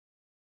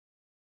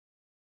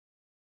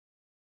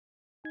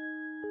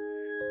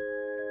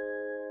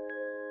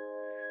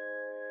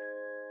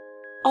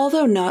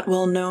Although not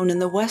well known in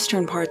the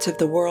Western parts of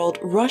the world,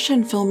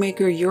 Russian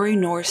filmmaker Yuri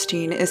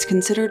Norstein is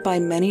considered by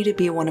many to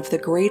be one of the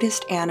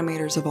greatest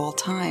animators of all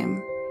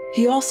time.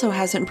 He also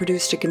hasn't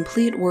produced a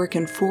complete work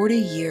in 40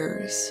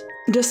 years.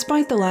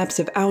 Despite the lapse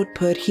of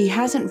output, he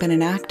hasn't been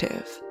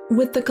inactive.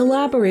 With the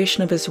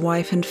collaboration of his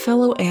wife and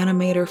fellow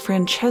animator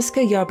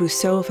Francheska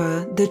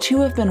Yarbusova, the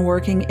two have been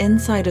working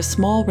inside a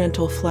small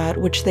rental flat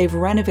which they've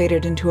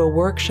renovated into a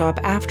workshop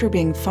after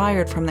being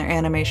fired from their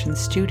animation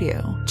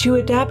studio, to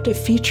adapt a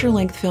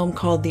feature-length film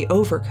called The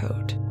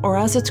Overcoat, or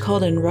as it's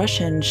called in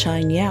Russian,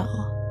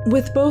 Shainyel.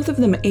 With both of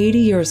them 80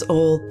 years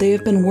old, they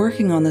have been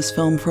working on this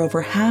film for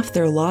over half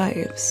their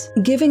lives,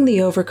 giving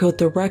The Overcoat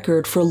the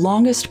record for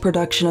longest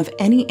production of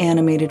any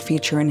animated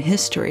feature in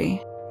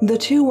history. The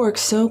two work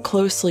so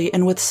closely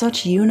and with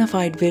such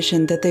unified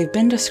vision that they've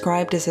been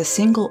described as a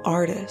single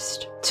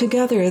artist.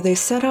 Together, they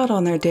set out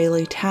on their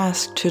daily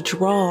task to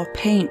draw,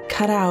 paint,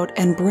 cut out,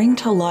 and bring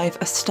to life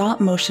a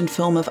stop-motion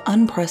film of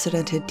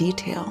unprecedented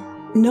detail,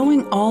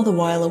 knowing all the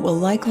while it will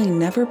likely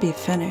never be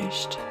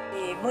finished.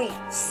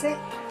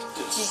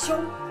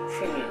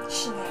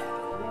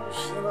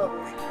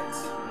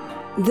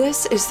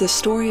 This is the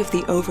story of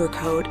The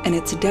Overcoat and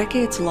its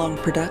decades-long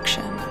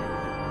production.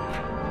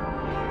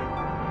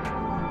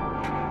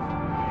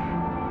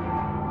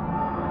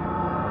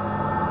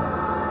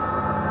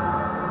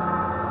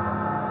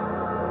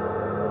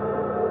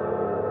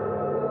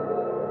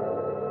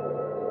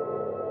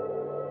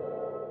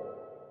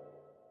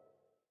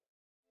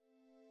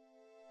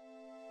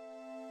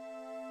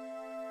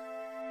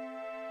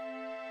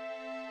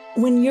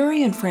 When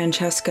Yuri and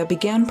Francheska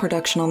began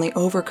production on The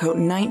Overcoat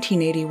in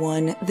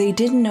 1981, they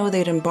didn't know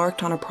they'd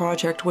embarked on a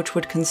project which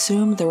would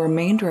consume the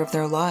remainder of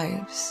their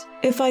lives.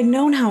 "If I'd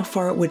known how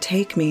far it would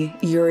take me,"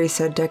 Yuri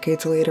said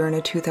decades later in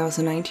a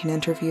 2019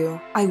 interview,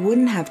 "I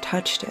wouldn't have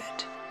touched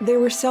it." They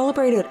were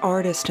celebrated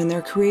artists in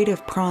their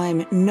creative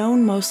prime,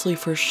 known mostly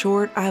for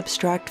short,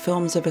 abstract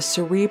films of a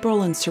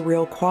cerebral and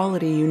surreal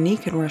quality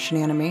unique in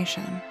Russian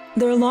animation.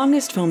 Their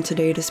longest film to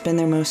date has been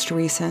their most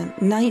recent,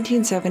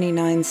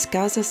 1979's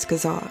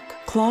Skazak,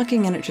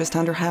 clocking in at just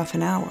under half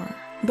an hour.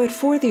 But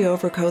for The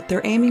Overcoat,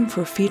 they're aiming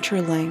for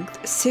feature length,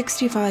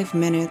 65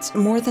 minutes,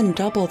 more than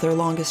double their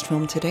longest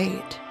film to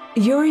date.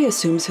 Yuri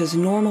assumes his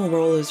normal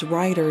role as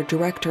writer,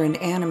 director, and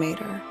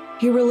animator.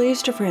 He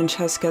relays to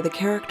Francheska the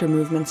character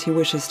movements he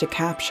wishes to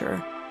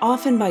capture,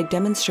 often by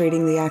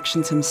demonstrating the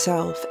actions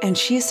himself, and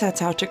she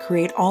sets out to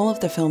create all of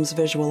the film's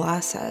visual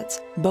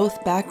assets,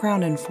 both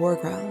background and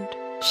foreground.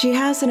 "She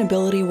has an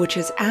ability which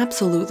is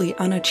absolutely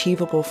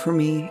unachievable for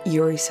me,"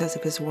 Yuri says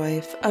of his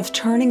wife, of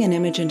turning an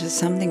image into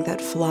something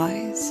that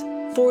flies.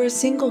 For a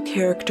single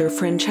character,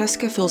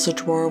 Francheska fills a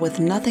drawer with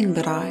nothing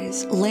but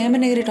eyes,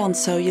 laminated on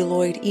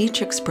celluloid,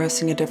 each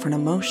expressing a different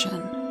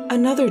emotion.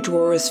 Another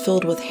drawer is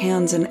filled with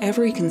hands in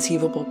every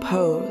conceivable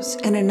pose,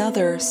 and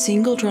another,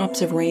 single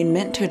drops of rain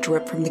meant to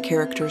drip from the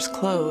character's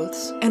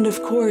clothes. And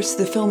of course,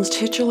 the film's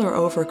titular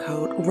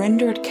overcoat,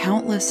 rendered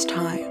countless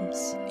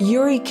times.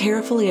 Yuri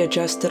carefully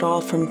adjusts it all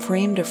from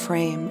frame to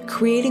frame,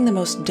 creating the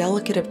most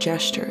delicate of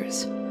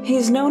gestures. He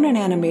is known in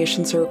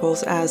animation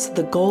circles as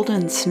the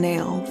Golden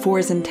Snail for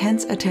his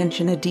intense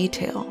attention to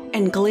detail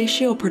and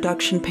glacial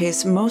production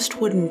pace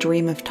most wouldn't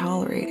dream of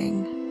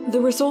tolerating. The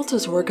result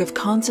is work of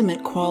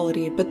consummate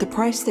quality, but the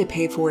price they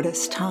pay for it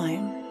is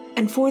time.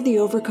 And for The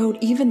Overcoat,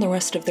 even the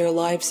rest of their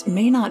lives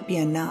may not be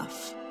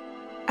enough.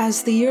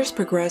 As the years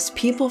progress,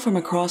 people from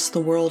across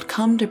the world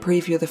come to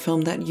preview the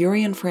film that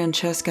Yuri and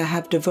Francheska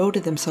have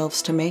devoted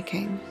themselves to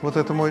making. Вот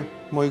это мой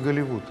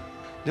Голливуд.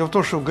 Дело в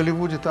том, что в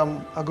Голливуде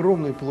там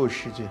огромные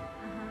площади,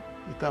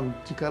 и там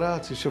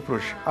декорации, все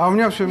прочее. А у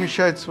меня все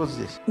вмещается вот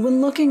здесь.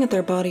 When looking at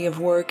their body of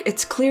work,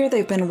 it's clear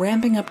they've been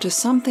ramping up to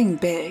something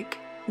big.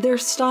 Their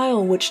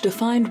style, which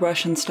defined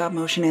Russian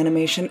stop-motion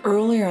animation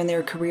earlier in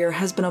their career,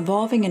 has been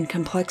evolving in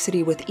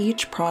complexity with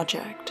each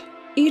project.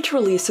 Each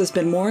release has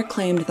been more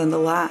acclaimed than the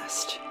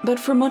last, but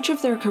for much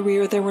of their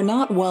career they were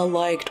not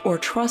well-liked or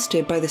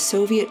trusted by the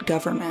Soviet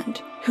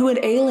government, who had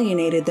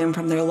alienated them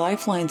from their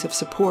lifelines of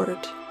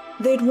support.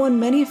 They'd won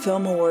many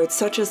film awards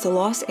such as the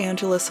Los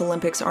Angeles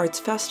Olympics Arts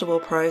Festival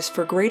Prize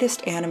for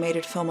Greatest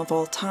Animated Film of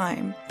All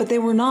Time, but they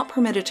were not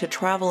permitted to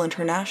travel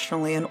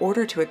internationally in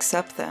order to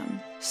accept them.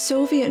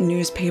 Soviet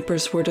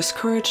newspapers were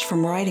discouraged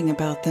from writing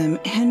about them,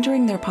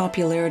 hindering their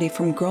popularity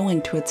from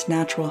growing to its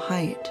natural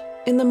height.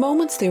 In the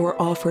moments they were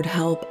offered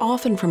help,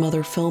 often from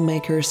other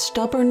filmmakers,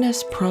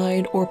 stubbornness,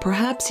 pride, or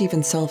perhaps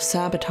even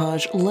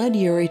self-sabotage led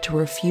Yuri to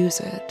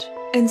refuse it.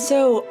 And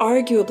so,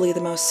 arguably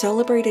the most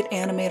celebrated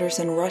animators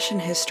in Russian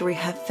history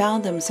have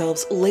found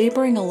themselves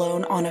laboring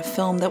alone on a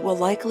film that will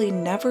likely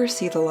never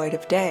see the light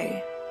of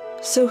day.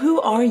 So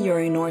who are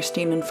Yuri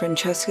Norstein and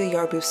Francheska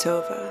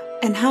Yarbusova,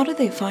 and how did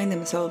they find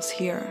themselves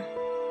here?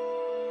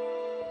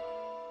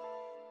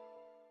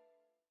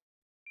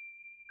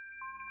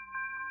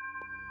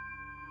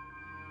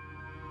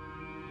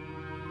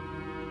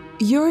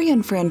 Yuri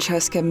and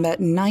Francheska met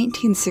in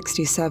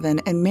 1967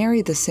 and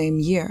married the same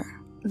year.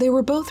 They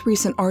were both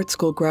recent art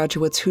school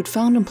graduates who'd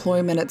found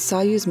employment at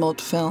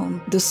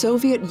Soyuz-Multfilm, the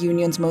Soviet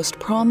Union's most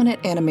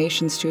prominent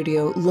animation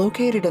studio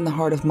located in the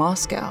heart of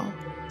Moscow.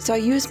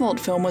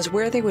 Soyuz-Multfilm was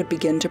where they would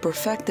begin to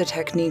perfect the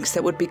techniques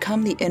that would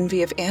become the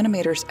envy of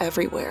animators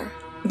everywhere.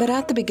 But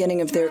at the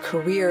beginning of their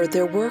career,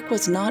 their work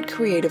was not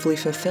creatively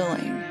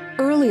fulfilling.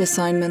 Early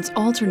assignments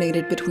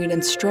alternated between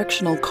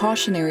instructional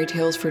cautionary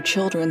tales for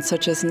children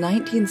such as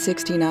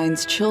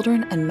 1969's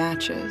Children and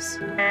Matches.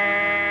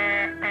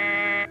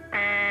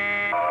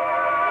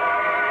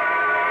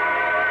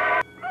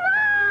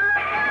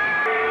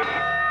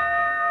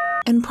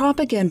 And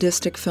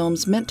propagandistic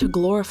films meant to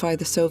glorify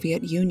the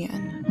Soviet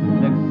Union.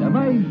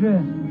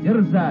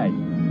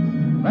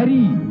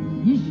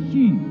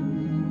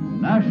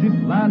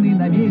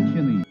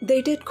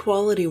 They did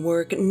quality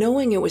work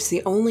knowing it was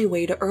the only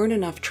way to earn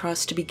enough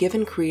trust to be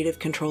given creative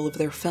control of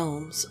their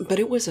films, but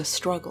it was a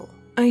struggle.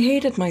 I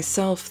hated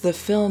myself, the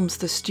films,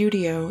 the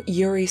studio,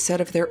 Yuri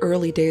said of their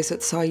early days at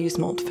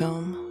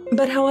Soyuz-Multfilm.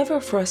 But however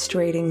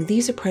frustrating,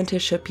 these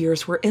apprenticeship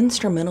years were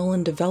instrumental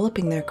in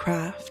developing their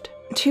craft.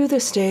 To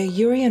this day,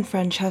 Yuri and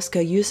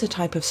Francheska use a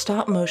type of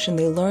stop-motion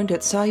they learned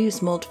at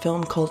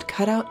Soyuz-Multfilm called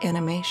cutout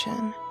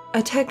animation,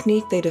 a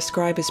technique they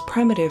describe as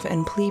primitive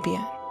and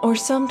plebeian, or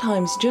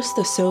sometimes just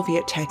the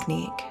Soviet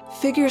technique.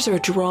 Figures are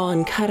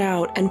drawn, cut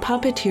out, and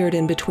puppeteered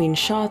in between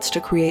shots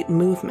to create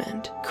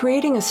movement,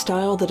 creating a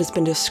style that has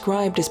been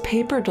described as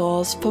paper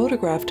dolls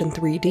photographed in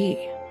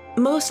 3D.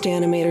 Most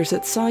animators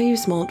at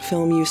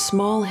Soyuz-Multfilm use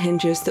small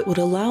hinges that would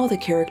allow the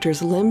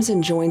characters' limbs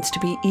and joints to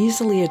be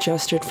easily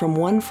adjusted from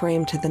one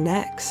frame to the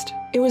next.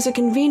 It was a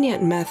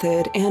convenient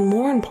method, and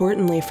more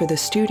importantly for the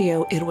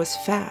studio, it was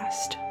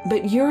fast.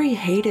 But Yuri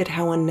hated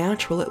how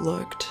unnatural it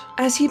looked.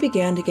 As he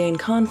began to gain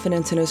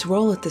confidence in his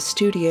role at the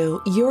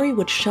studio, Yuri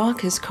would shock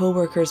his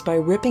coworkers by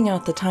ripping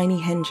out the tiny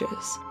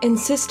hinges,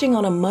 insisting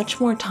on a much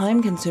more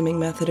time-consuming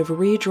method of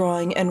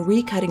redrawing and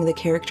recutting the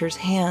characters'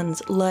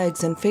 hands,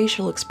 legs, and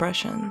facial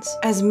expressions,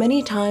 as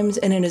many times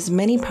and in as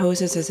many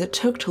poses as it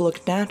took to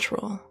look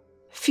natural.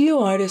 Few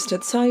artists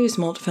at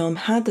Soyuz-Multfilm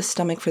had the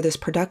stomach for this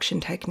production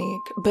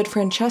technique, but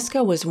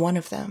Francheska was one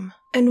of them.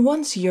 And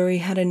once Yuri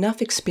had enough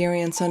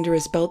experience under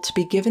his belt to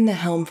be given the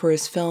helm for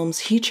his films,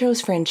 he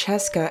chose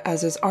Francheska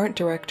as his art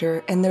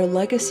director, and their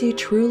legacy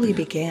truly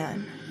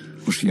began.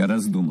 Уж я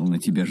раздумал на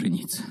тебя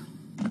жениться.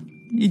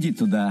 Иди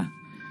туда,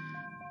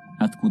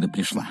 откуда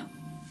пришла.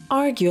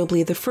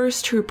 Arguably, the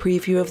first true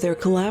preview of their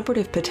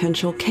collaborative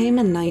potential came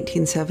in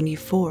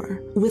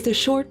 1974, with a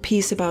short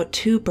piece about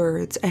two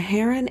birds, a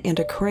heron and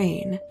a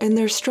crane, and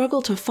their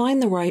struggle to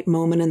find the right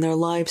moment in their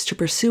lives to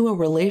pursue a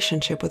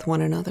relationship with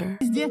one another.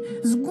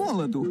 С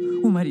голоду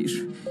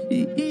уморишь.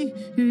 И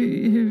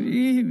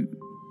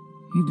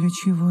для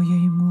чего я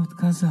ему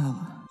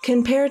отказала?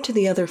 Compared to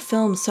the other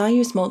films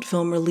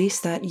Soyuz-Multfilm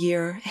released that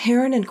year,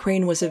 Heron and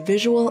Crane was a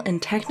visual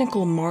and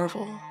technical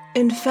marvel.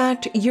 In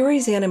fact,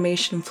 Yuri's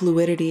animation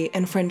fluidity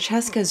and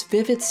Francheska's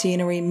vivid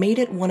scenery made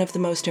it one of the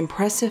most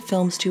impressive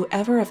films to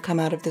ever have come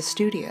out of the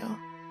studio.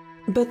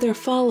 But their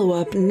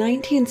follow-up,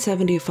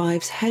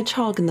 1975's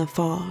Hedgehog in the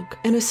Fog,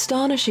 an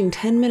astonishing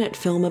 10-minute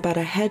film about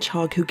a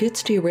hedgehog who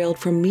gets derailed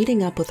from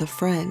meeting up with a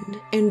friend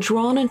and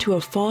drawn into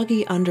a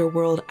foggy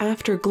underworld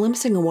after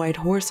glimpsing a white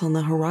horse on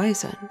the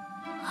horizon.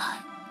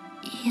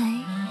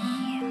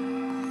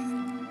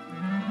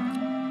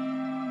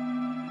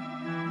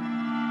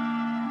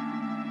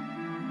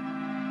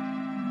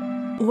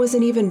 Was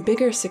an even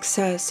bigger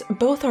success,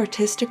 both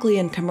artistically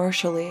and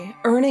commercially,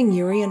 earning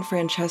Yuri and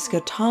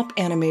Francheska top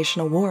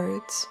animation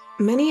awards.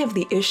 Many of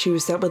the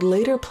issues that would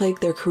later plague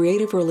their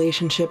creative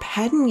relationship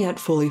hadn't yet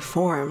fully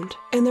formed,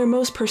 and their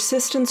most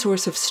persistent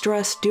source of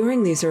stress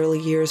during these early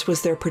years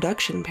was their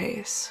production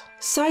pace.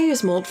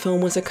 Soyuz-Multfilm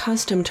was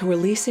accustomed to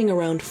releasing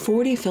around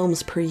 40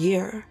 films per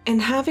year,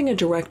 and having a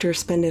director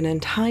spend an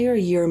entire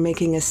year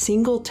making a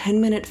single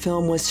 10-minute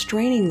film was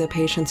straining the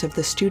patience of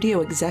the studio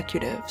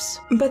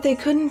executives. But they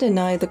couldn't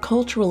deny the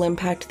cultural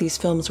impact these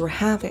films were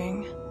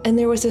having, and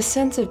there was a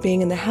sense of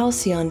being in the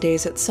halcyon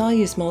days at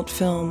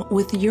Soyuz-Multfilm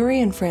with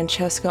Yuri and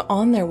Francheska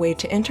on their way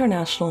to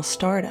international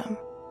stardom.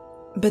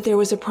 But there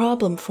was a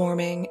problem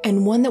forming,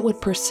 and one that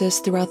would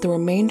persist throughout the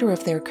remainder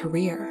of their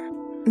career.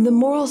 The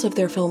morals of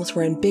their films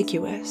were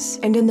ambiguous,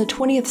 and in the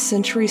 20th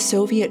century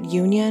Soviet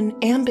Union,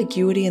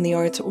 ambiguity in the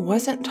arts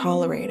wasn't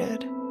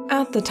tolerated.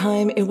 At the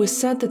time, it was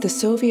said that the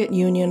Soviet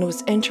Union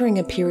was entering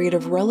a period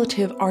of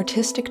relative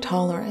artistic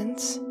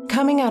tolerance.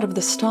 Coming out of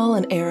the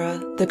Stalin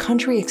era, the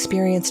country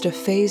experienced a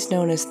phase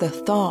known as the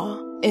Thaw,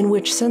 in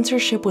which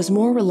censorship was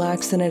more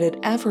relaxed than it had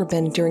ever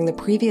been during the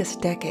previous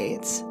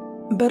decades.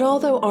 But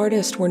although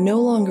artists were no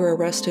longer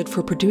arrested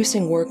for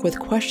producing work with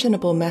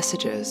questionable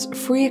messages,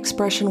 free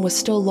expression was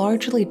still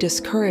largely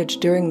discouraged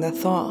during the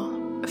thaw.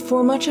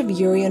 For much of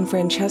Yuri and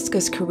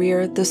Francheska's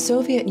career, the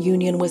Soviet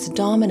Union was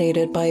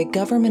dominated by a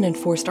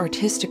government-enforced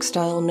artistic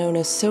style known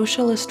as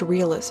socialist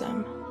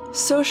realism.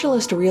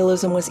 Socialist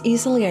realism was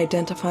easily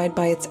identified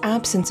by its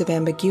absence of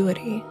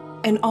ambiguity,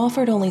 and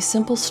offered only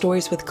simple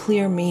stories with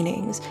clear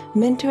meanings,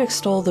 meant to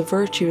extol the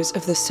virtues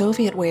of the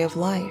Soviet way of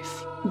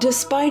life.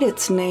 Despite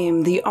its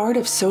name, the art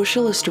of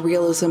socialist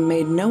realism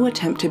made no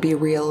attempt to be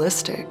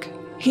realistic.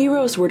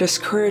 Heroes were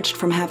discouraged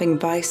from having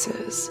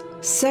vices.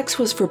 Sex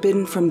was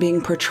forbidden from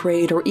being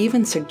portrayed or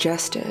even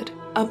suggested.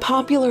 A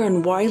popular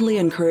and widely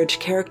encouraged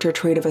character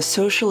trait of a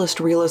socialist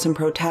realism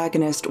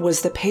protagonist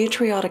was the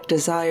patriotic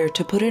desire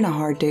to put in a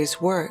hard day's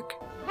work.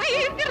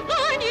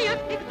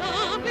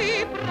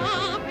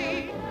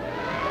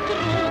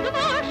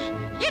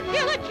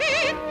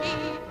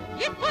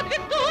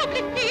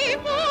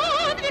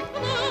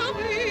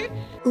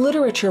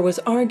 Literature was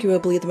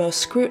arguably the most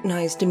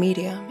scrutinized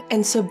medium,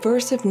 and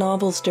subversive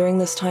novels during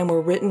this time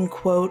were written,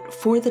 quote,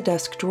 for the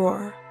desk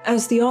drawer,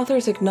 as the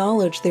authors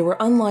acknowledged they were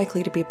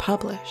unlikely to be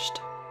published.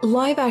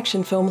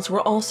 Live-action films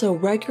were also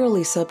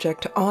regularly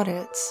subject to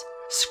audits.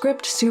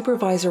 Script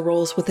supervisor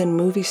roles within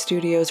movie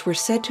studios were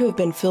said to have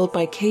been filled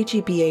by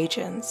KGB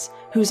agents,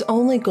 whose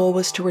only goal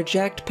was to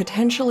reject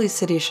potentially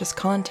seditious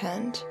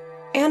content.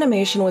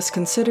 Animation was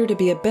considered to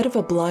be a bit of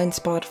a blind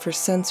spot for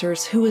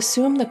censors who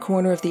assumed the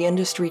corner of the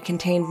industry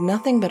contained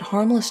nothing but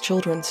harmless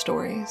children's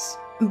stories.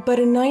 But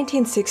in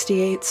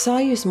 1968,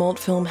 Soyuz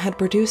Multfilm had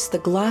produced The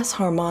Glass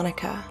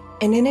Harmonica,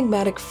 an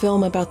enigmatic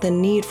film about the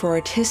need for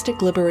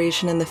artistic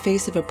liberation in the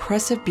face of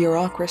oppressive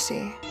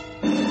bureaucracy.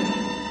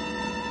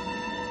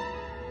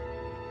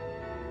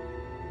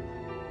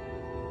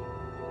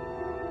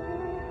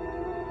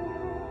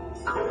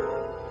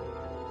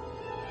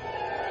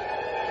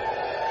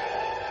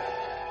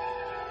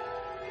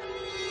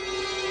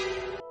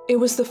 It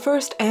was the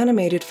first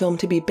animated film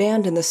to be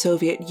banned in the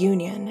Soviet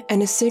Union,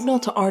 and a signal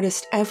to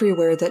artists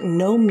everywhere that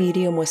no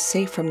medium was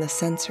safe from the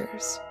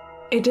censors.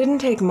 It didn't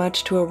take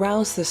much to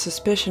arouse the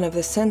suspicion of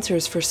the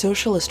censors for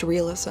socialist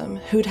realism,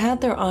 who'd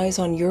had their eyes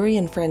on Yuri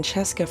and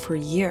Francheska for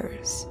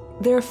years.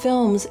 Their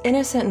films,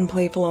 innocent and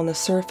playful on the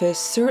surface,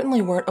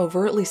 certainly weren't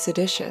overtly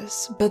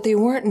seditious, but they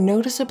weren't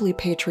noticeably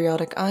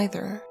patriotic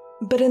either.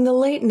 But in the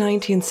late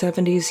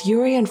 1970s,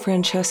 Yuri and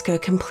Francheska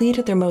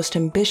completed their most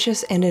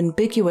ambitious and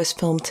ambiguous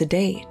film to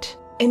date,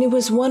 and it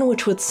was one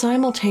which would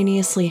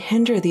simultaneously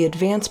hinder the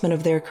advancement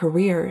of their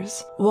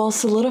careers, while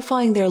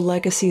solidifying their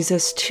legacies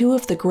as two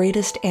of the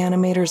greatest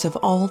animators of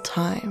all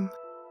time.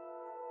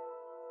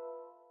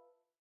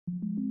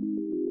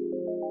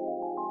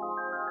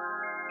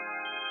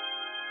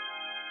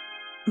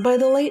 By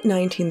the late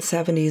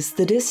 1970s,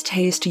 the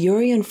distaste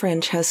Yuri and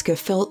Francheska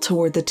felt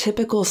toward the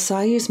typical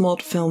Soyuz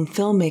Multfilm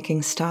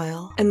filmmaking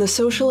style, and the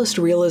socialist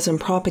realism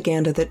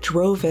propaganda that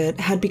drove it,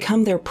 had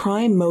become their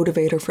prime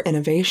motivator for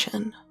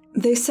innovation.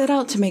 They set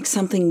out to make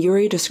something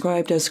Yuri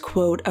described as,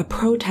 quote, a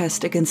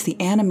protest against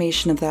the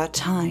animation of that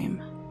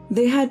time.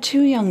 They had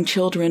 2 young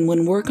children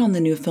when work on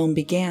the new film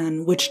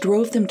began, which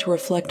drove them to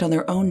reflect on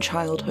their own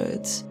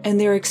childhoods, and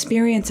their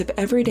experience of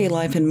everyday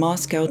life in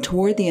Moscow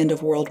toward the end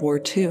of World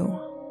War II.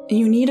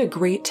 You need a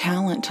great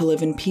talent to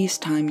live in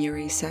peacetime,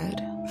 Yuri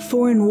said.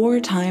 For in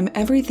wartime,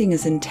 everything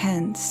is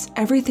intense,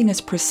 everything is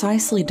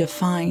precisely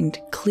defined,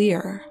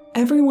 clear.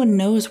 Everyone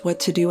knows what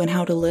to do and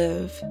how to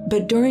live,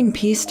 but during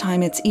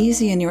peacetime it's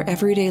easy in your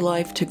everyday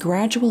life to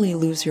gradually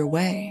lose your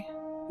way.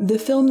 The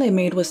film they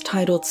made was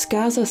titled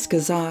Skaza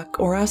Skazak,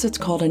 or as it's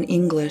called in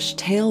English,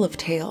 Tale of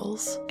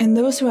Tales, and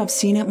those who have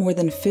seen it more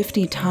than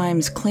 50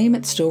 times claim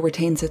it still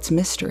retains its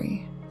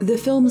mystery. The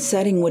film's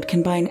setting would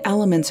combine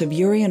elements of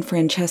Yuri and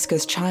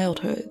Francheska's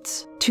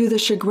childhoods. To the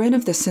chagrin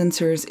of the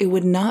censors, it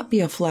would not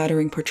be a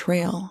flattering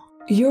portrayal.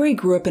 Yuri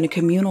grew up in a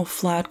communal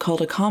flat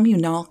called a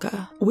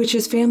kommunalka, which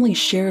his family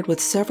shared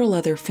with several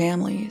other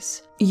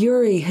families.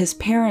 Yuri, his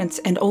parents,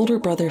 and older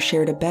brother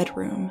shared a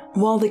bedroom,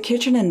 while the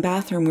kitchen and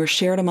bathroom were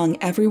shared among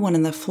everyone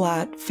in the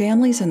flat,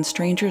 families and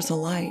strangers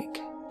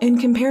alike. In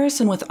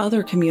comparison with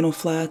other communal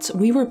flats,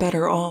 we were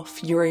better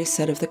off, Yuri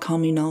said of the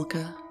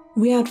kommunalka.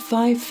 We had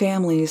 5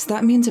 families,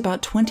 that means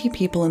about 20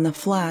 people in the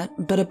flat,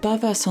 but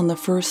above us on the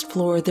first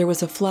floor there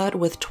was a flat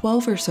with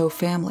 12 or so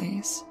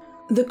families.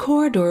 The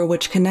corridor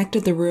which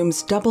connected the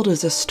rooms doubled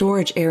as a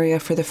storage area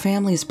for the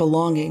family's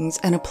belongings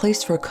and a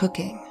place for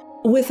cooking.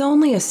 With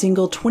only a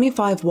single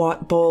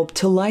 25-watt bulb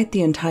to light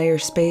the entire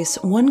space,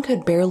 one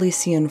could barely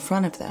see in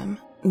front of them.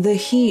 The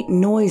heat,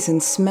 noise,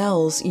 and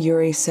smells,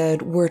 Yuri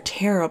said, were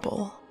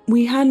terrible.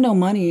 We had no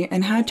money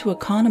and had to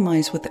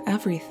economize with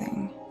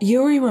everything.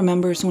 Yuri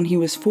remembers when he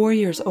was 4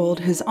 years old,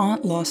 his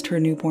aunt lost her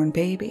newborn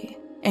baby,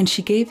 and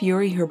she gave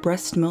Yuri her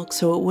breast milk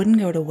so it wouldn't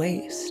go to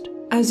waste.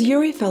 As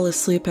Yuri fell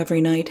asleep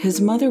every night,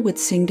 his mother would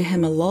sing to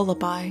him a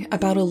lullaby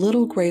about a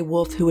little gray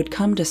wolf who would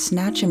come to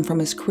snatch him from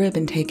his crib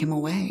and take him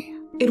away.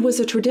 It was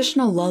a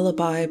traditional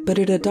lullaby, but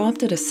it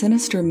adopted a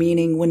sinister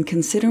meaning when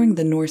considering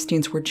the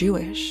Norsteins were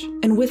Jewish.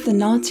 And with the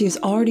Nazis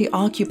already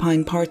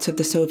occupying parts of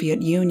the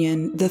Soviet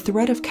Union, the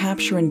threat of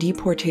capture and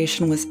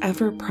deportation was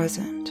ever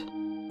present.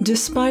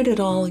 Despite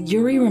it all,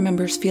 Yuri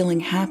remembers feeling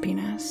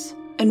happiness.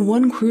 And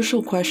one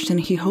crucial question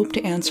he hoped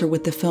to answer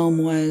with the film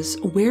was,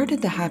 where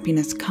did the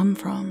happiness come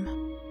from?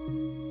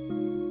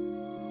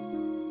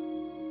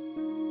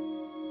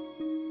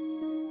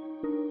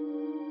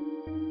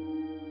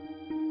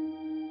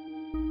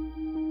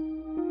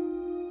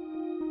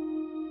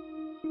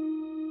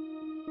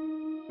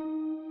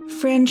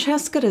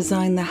 Francheska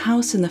designed the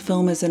house in the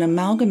film as an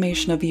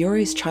amalgamation of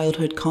Yuri's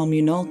childhood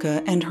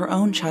Kommunalka and her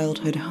own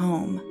childhood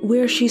home,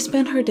 where she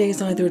spent her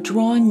days either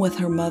drawing with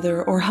her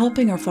mother or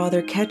helping her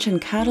father catch and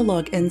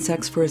catalog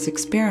insects for his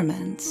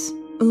experiments.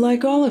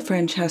 Like all of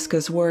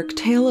Francheska's work,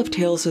 Tale of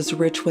Tales is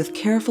rich with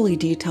carefully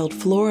detailed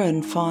flora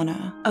and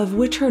fauna, of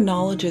which her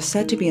knowledge is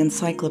said to be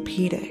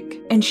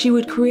encyclopedic, and she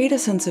would create a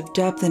sense of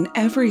depth in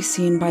every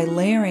scene by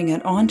layering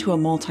it onto a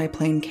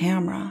multiplane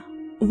camera.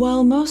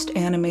 While most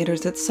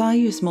animators at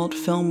Soyuz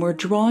Multfilm were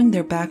drawing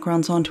their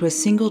backgrounds onto a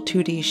single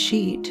 2D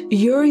sheet,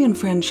 Yuri and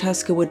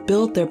Francheska would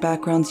build their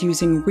backgrounds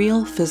using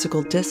real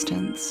physical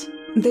distance.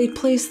 They'd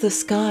place the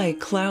sky,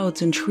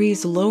 clouds, and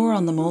trees lower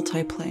on the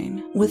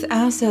multiplane, with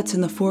assets in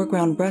the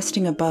foreground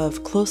resting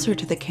above, closer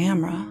to the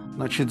camera.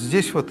 Значит,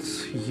 здесь вот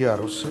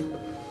ярусы.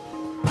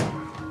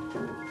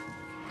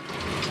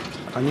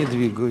 Они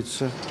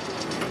двигаются.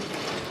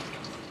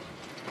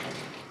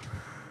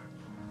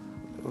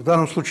 В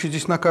данном случае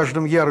здесь на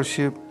каждом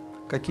ярусе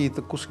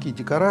какие-то куски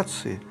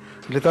декорации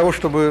для того,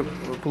 чтобы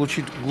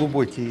получить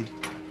глубокий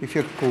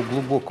эффект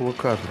глубокого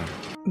кадра.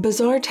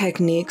 Bizarre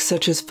techniques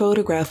such as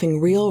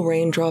photographing real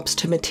raindrops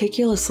to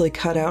meticulously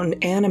cut out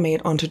and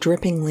animate onto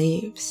dripping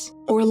leaves,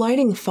 or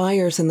lighting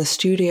fires in the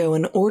studio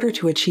in order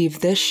to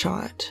achieve this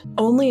shot,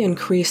 only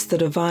increased the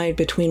divide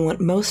between what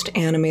most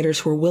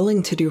animators were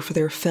willing to do for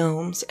their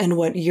films and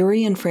what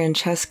Yuri and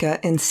Francheska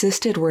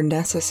insisted were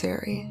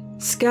necessary.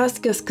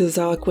 Сказка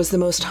Сказок was the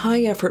most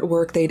high-effort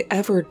work they'd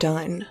ever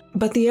done,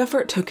 but the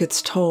effort took its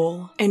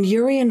toll, and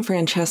Yuri and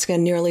Francheska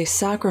nearly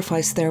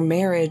sacrificed their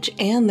marriage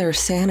and their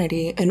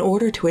sanity in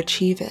order to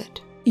achieve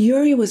it.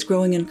 Yuri was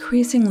growing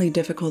increasingly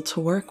difficult to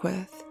work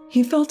with.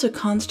 He felt a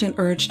constant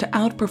urge to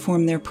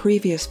outperform their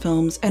previous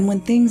films, and when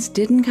things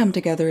didn't come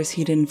together as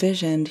he'd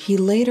envisioned, he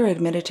later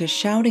admitted to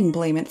shouting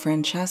blame at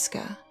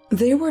Francheska.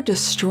 They were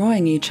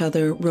destroying each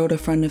other, wrote a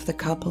friend of the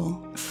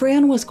couple.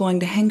 Fran was going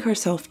to hang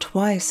herself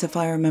twice, if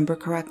I remember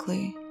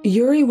correctly.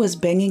 Yuri was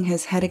banging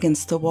his head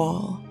against the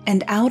wall,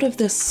 and out of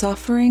this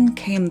suffering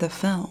came the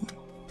film.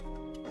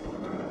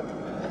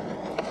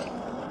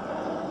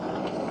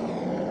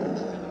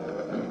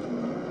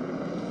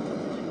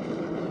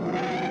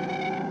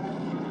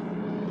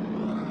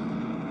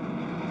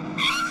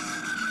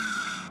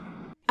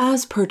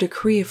 As per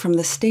decree from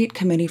the State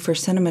Committee for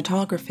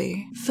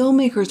Cinematography,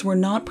 filmmakers were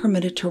not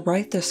permitted to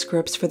write the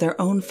scripts for their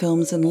own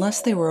films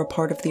unless they were a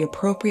part of the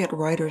appropriate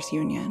writers'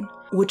 union,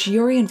 which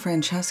Yuri and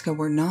Francheska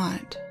were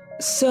not.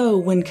 So,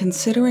 when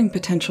considering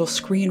potential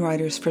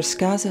screenwriters for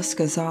Сказка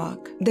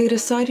Сказок, they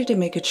decided to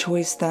make a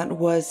choice that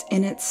was,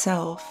 in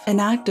itself,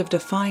 an act of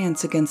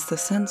defiance against the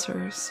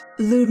censors.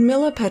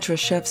 Lyudmila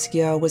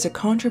Petrashevskaya was a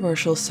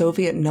controversial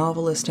Soviet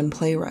novelist and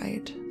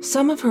playwright.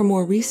 Some of her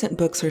more recent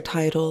books are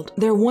titled,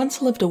 There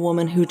Once Lived a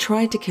Woman Who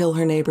Tried to Kill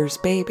Her Neighbor's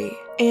Baby,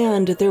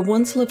 and There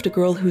Once Lived a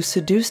Girl Who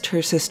Seduced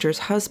Her Sister's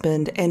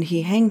Husband and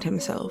He Hanged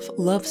Himself,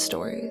 Love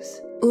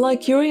Stories.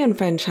 Like Yuri and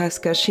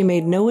Francheska, she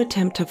made no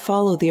attempt to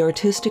follow the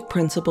artistic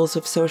principles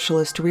of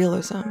socialist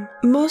realism.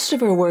 Most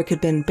of her work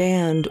had been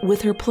banned,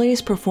 with her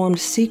plays performed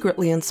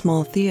secretly in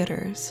small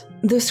theaters.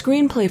 The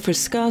screenplay for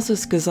Сказка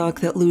Сказок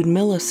that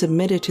Lyudmila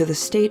submitted to the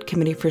State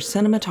Committee for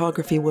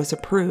Cinematography was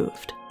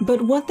approved,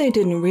 but what they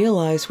didn't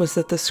realize was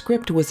that the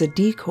script was a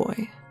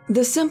decoy.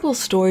 The simple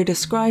story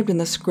described in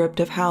the script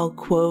of how,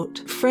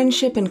 quote,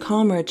 friendship and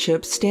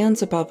comradeship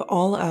stands above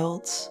all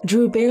else,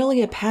 drew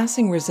barely a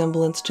passing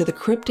resemblance to the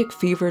cryptic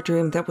fever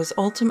dream that was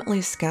ultimately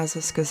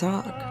Сказка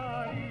Сказок.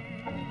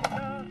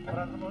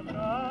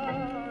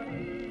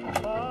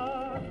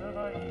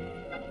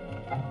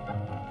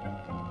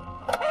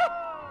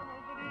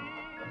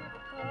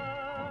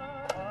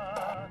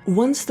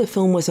 Once the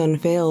film was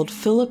unveiled,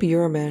 Philip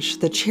Yurmish,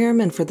 the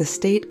chairman for the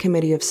State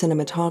Committee of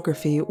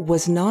Cinematography,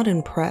 was not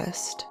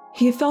impressed.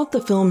 He felt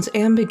the film's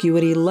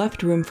ambiguity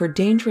left room for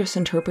dangerous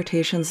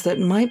interpretations that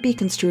might be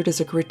construed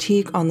as a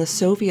critique on the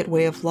Soviet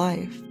way of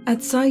life. At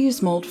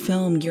Soyuz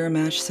Multfilm,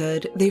 Yurmish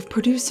said, they've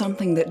produced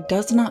something that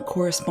does not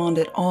correspond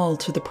at all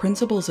to the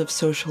principles of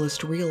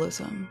socialist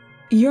realism.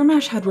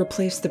 Yurmish had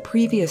replaced the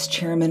previous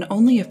chairman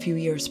only a few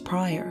years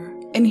prior,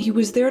 and he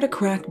was there to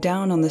crack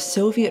down on the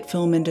Soviet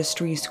film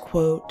industry's,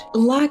 quote,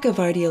 lack of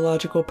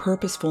ideological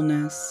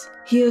purposefulness.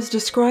 He is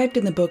described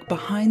in the book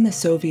Behind the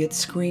Soviet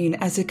Screen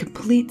as a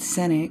complete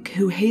cynic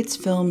who hates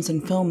films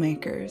and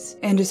filmmakers,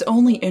 and is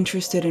only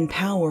interested in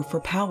power for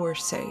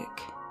power's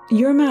sake.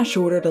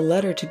 Yurmish ordered a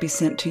letter to be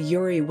sent to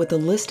Yuri with a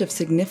list of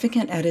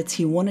significant edits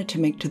he wanted to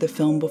make to the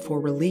film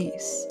before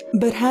release.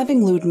 But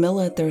having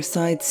Lyudmila at their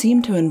side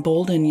seemed to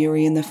embolden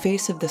Yuri in the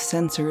face of the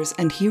censors,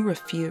 and he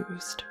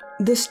refused.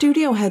 The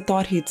studio had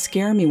thought he'd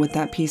scare me with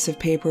that piece of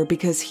paper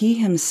because he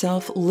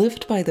himself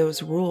lived by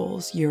those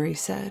rules, Yuri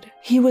said.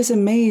 He was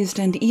amazed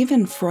and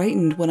even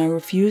frightened when I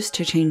refused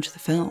to change the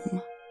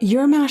film.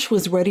 Yurmish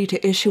was ready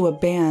to issue a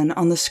ban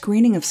on the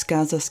screening of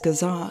Сказка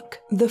Сказок,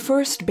 the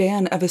first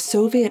ban of a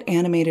Soviet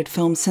animated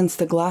film since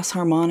The Glass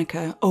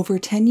Harmonica over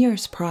 10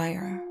 years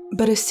prior.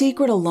 But a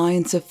secret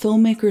alliance of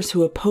filmmakers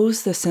who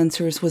opposed the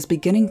censors was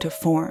beginning to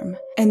form,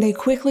 and they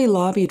quickly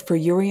lobbied for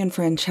Yuri and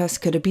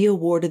Francheska to be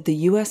awarded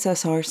the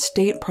USSR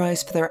State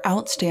Prize for their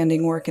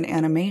outstanding work in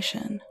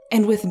animation.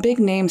 And with big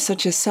names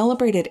such as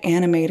celebrated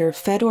animator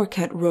Fedor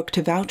Ketruk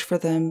to vouch for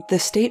them, the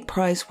State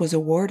Prize was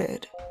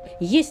awarded.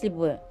 Если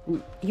бы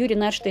Юрию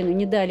Норштейну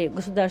не дали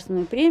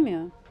государственную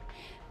премию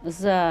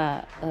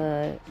за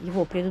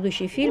его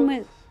предыдущие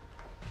фильмы,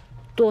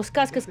 то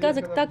 «Сказка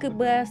сказок» так и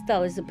бы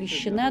осталась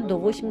запрещена до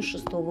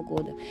 1986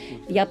 года.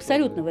 Я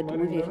абсолютно в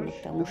этом уверена,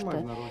 потому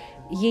что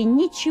ей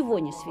ничего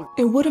не светит.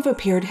 It would have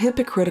appeared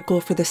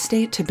hypocritical for the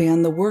state to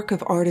ban the work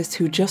of artists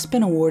who'd just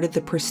been awarded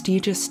the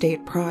prestigious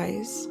state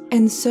prize.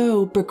 And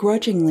so,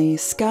 begrudgingly,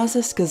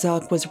 Skaza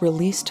Skazak was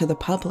released to the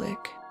public.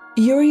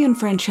 Yuri and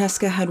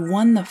Francheska had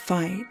won the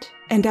fight,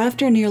 and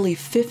after nearly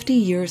 50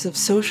 years of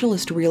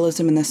socialist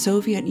realism in the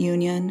Soviet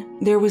Union,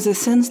 there was a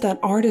sense that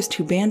artists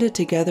who banded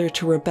together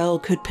to rebel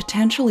could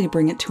potentially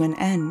bring it to an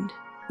end.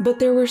 But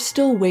there were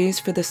still ways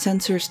for the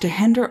censors to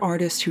hinder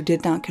artists who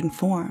did not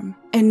conform,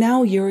 and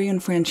now Yuri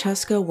and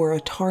Francheska were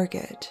a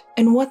target.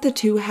 And what the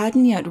two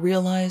hadn't yet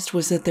realized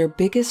was that their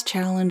biggest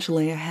challenge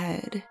lay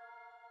ahead.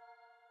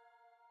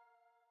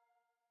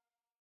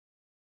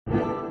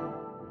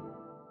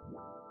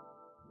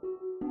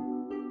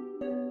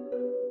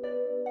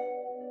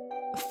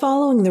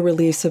 Following the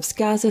release of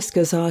Skaza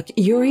Skazak,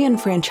 Yuri and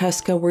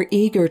Francheska were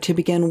eager to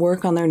begin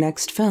work on their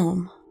next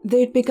film.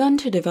 They'd begun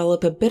to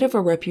develop a bit of a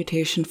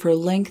reputation for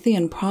lengthy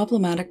and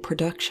problematic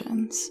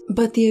productions,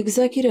 but the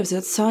executives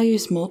at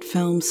Soyuz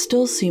Multfilm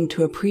still seemed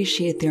to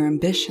appreciate their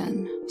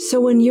ambition. So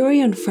when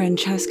Yuri and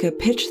Francheska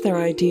pitched their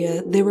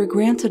idea, they were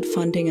granted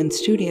funding and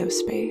studio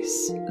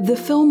space. The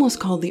film was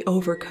called The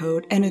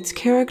Overcoat, and its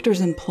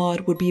characters and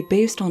plot would be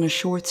based on a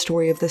short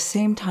story of the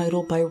same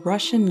title by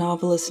Russian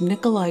novelist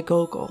Nikolai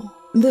Gogol.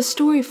 The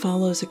story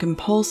follows a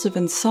compulsive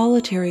and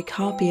solitary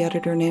copy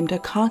editor named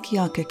Akaky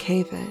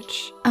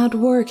Akakevich. At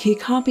work, he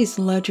copies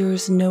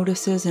ledgers,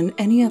 notices, and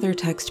any other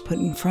text put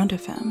in front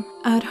of him.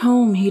 At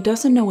home, he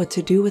doesn't know what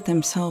to do with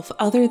himself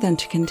other than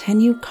to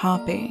continue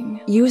copying,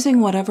 using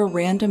whatever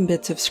random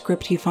bits of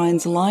script he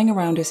finds lying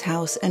around his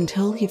house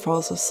until he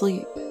falls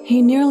asleep.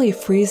 He nearly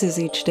freezes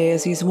each day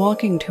as he's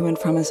walking to and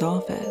from his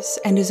office,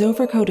 and his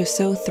overcoat is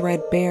so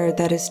threadbare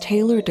that his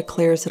tailor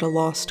declares it a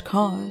lost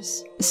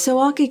cause. So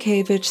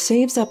Akakevich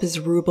saves up his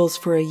rubles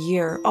for a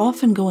year,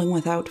 often going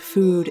without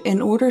food,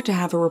 in order to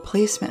have a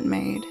replacement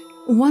made.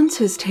 Once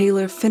his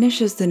tailor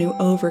finishes the new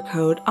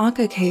overcoat,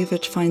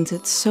 Akakevich finds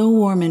it so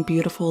warm and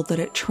beautiful that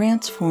it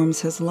transforms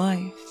his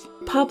life.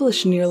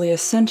 Published nearly a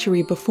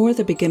century before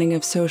the beginning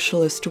of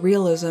socialist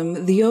realism,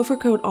 The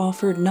Overcoat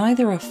offered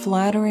neither a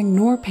flattering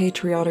nor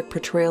patriotic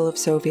portrayal of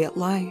Soviet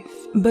life.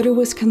 But it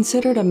was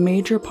considered a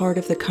major part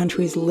of the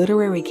country's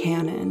literary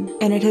canon,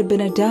 and it had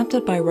been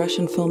adapted by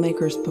Russian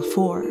filmmakers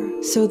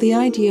before, so the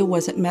idea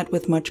wasn't met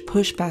with much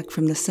pushback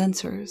from the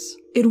censors.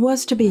 It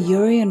was to be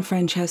Yuri and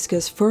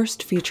Francheska's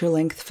first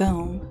feature-length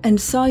film, and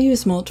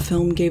Soyuz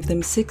Multfilm gave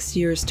them 6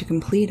 years to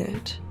complete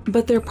it.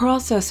 But their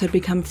process had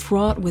become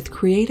fraught with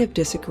creative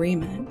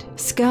disagreement.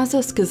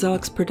 Skaza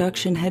Skazak's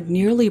production had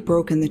nearly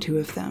broken the two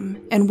of them,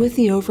 and with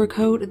The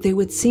Overcoat, they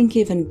would sink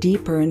even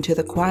deeper into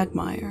the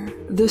quagmire.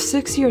 The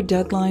 6-year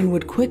deadline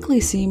would quickly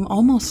seem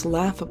almost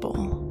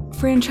laughable.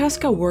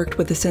 Francheska worked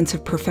with a sense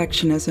of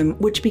perfectionism,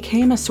 which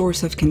became a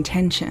source of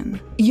contention.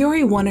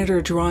 Yuri wanted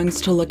her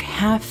drawings to look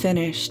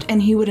half-finished,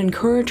 and he would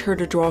encourage her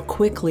to draw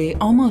quickly,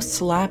 almost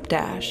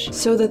slapdash,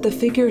 so that the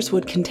figures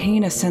would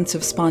contain a sense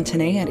of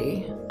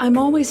spontaneity. "I'm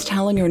always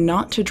telling her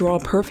not to draw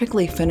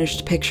perfectly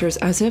finished pictures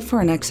as if for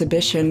an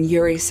exhibition,"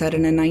 Yuri said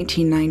in a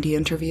 1990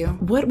 interview.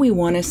 "What we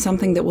want is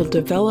something that will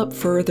develop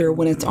further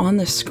when it's on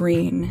the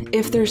screen.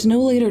 If there's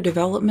no later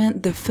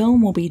development, the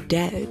film will be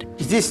dead."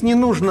 Здесь не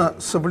нужно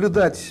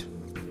соблюдать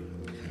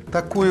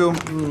такую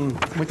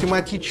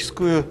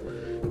математическую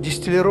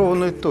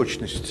дистиллированную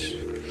точность.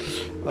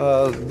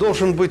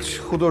 Должен быть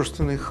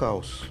художественный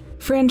хаос.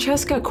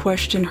 Francheska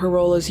questioned her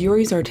role as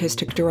Yuri's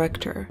artistic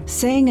director,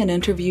 saying in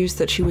interviews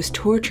that she was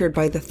tortured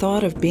by the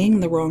thought of being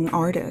the wrong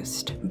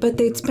artist. But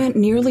they'd spent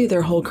nearly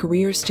their whole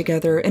careers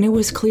together, and it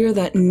was clear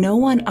that no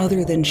one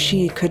other than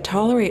she could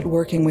tolerate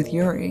working with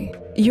Yuri.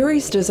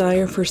 Yuri's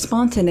desire for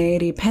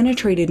spontaneity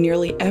penetrated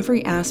nearly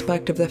every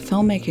aspect of the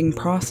filmmaking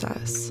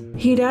process.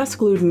 He'd ask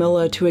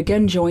Ludmilla to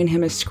again join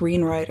him as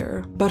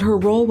screenwriter, but her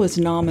role was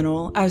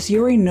nominal, as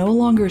Yuri no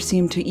longer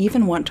seemed to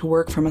even want to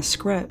work from a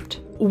script.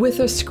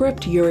 With a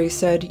script, Yuri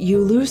said, you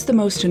lose the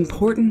most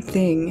important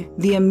thing,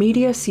 the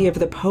immediacy of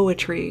the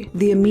poetry,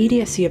 the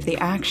immediacy of the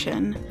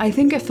action. I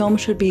think a film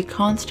should be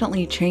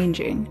constantly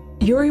changing.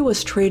 Yuri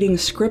was trading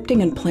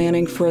scripting and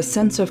planning for a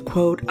sense of,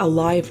 quote,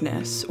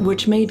 aliveness,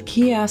 which made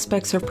key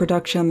aspects of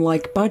production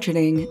like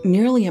budgeting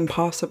nearly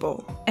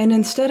impossible. And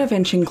instead of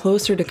inching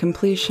closer to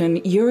completion,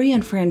 Yuri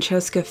and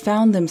Francheska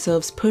found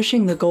themselves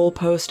pushing the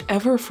goalpost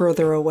ever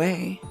further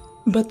away.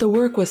 But the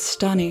work was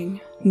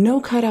stunning.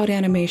 No cutout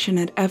animation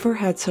had ever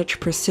had such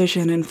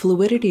precision and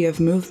fluidity of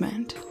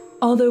movement.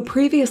 Although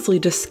previously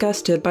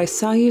disgusted by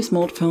Soyuz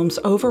Multfilm's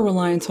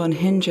over-reliance on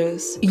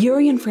hinges,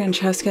 Yuri and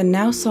Francheska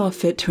now saw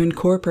fit to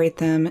incorporate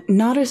them,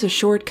 not as a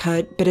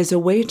shortcut, but as a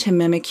way to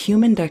mimic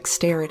human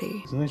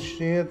dexterity.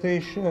 Значит, это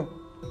еще?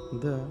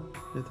 Да,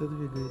 это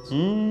двигается.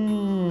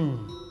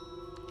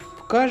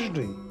 В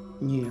каждой?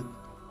 Нет.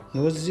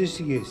 Ну вот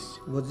здесь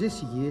есть. Вот здесь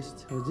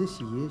есть, вот здесь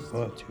есть.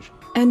 Вот.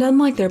 And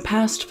unlike their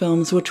past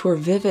films, which were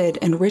vivid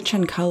and rich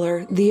in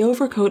color, The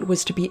Overcoat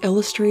was to be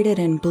illustrated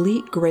in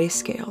bleak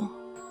grayscale.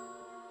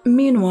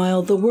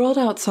 Meanwhile, the world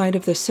outside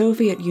of the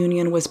Soviet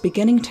Union was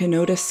beginning to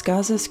notice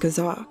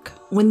Сказка.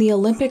 When the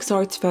Olympics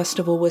Arts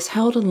Festival was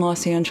held in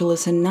Los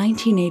Angeles in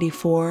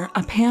 1984,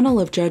 a panel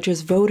of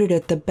judges voted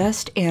it the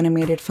best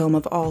animated film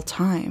of all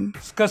time.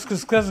 «Сказка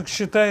сказок»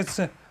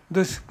 считается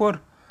до сих пор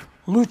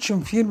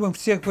лучшим фильмом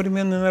всех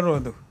времен и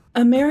народов.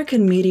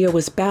 American media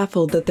was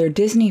baffled that their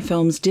Disney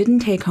films didn't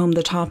take home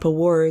the top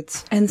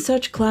awards, and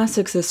such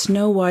classics as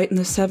Snow White and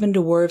the Seven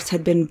Dwarfs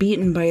had been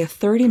beaten by a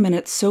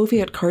 30-minute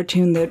Soviet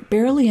cartoon that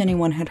barely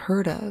anyone had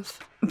heard of.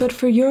 But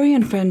for Yuri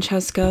and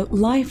Francheska,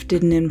 life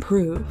didn't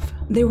improve.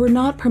 They were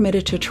not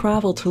permitted to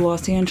travel to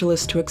Los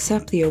Angeles to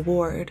accept the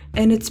award,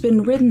 and it's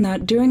been written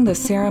that during the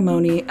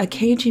ceremony, a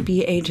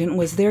KGB agent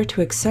was there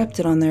to accept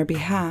it on their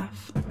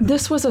behalf.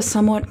 This was a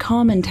somewhat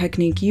common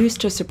technique used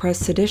to suppress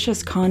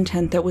seditious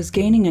content that was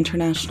gaining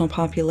international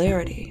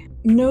popularity.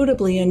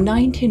 Notably, in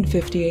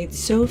 1958,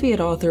 Soviet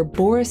author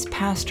Boris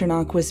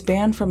Pasternak was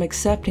banned from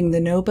accepting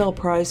the Nobel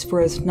Prize for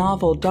his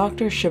novel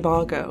Dr.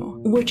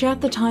 Zhivago, which at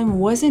the time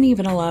wasn't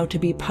even allowed to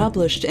be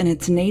published in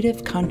its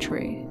native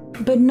country.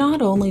 But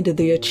not only did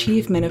the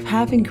achievement of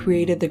having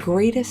created the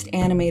greatest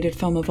animated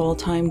film of all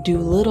time do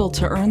little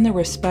to earn the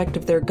respect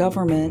of their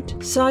government,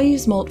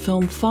 Soyuz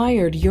Multfilm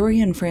fired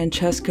Yuri and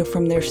Francheska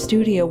from their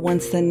studio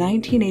once the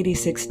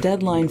 1986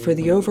 deadline for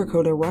The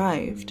Overcoat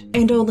arrived,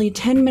 and only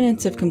 10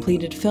 minutes of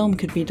completed film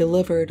could be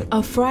delivered,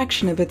 a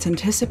fraction of its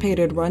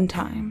anticipated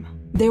runtime.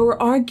 They were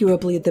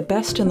arguably the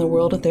best in the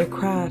world at their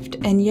craft,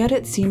 and yet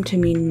it seemed to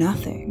mean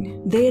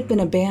nothing. They had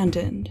been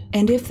abandoned,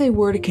 and if they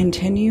were to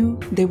continue,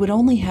 they would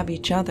only have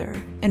each other.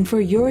 And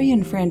for Yuri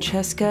and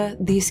Francheska,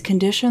 these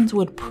conditions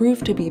would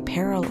prove to be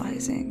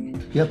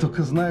paralyzing. Я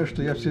только знаю,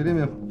 что я все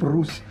время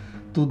прусь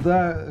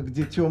туда,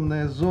 где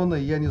темная зона,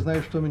 и я не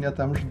знаю, что меня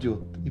там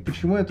ждет. И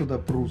почему я туда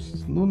прусь?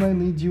 Ну,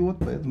 наверное, идиот,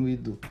 поэтому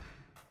иду.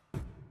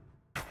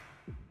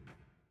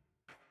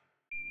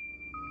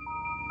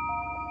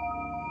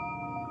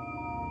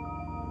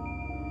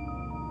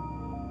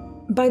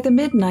 By the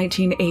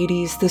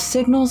mid-1980s, the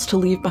signals to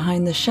leave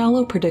behind the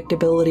shallow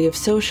predictability of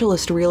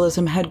socialist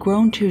realism had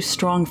grown too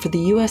strong for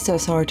the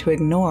USSR to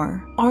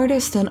ignore.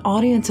 Artists and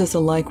audiences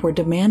alike were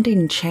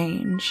demanding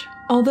change.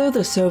 Although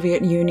the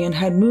Soviet Union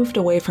had moved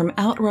away from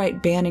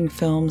outright banning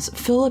films,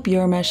 Philip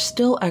Yarbusova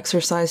still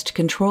exercised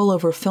control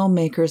over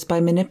filmmakers by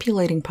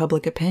manipulating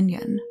public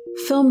opinion.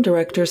 Film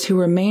directors who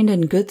remained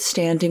in good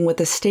standing with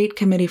the State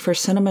Committee for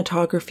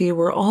Cinematography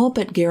were all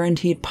but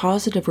guaranteed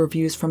positive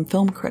reviews from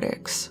film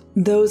critics.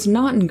 Those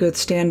not in good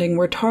standing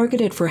were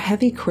targeted for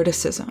heavy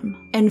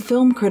criticism, and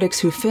film critics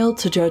who failed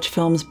to judge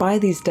films by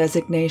these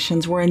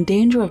designations were in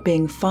danger of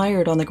being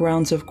fired on the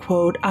grounds of,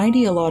 quote,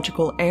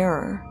 ideological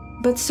error.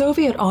 But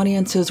Soviet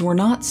audiences were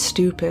not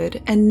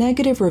stupid, and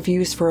negative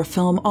reviews for a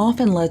film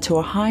often led to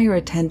a higher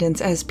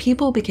attendance as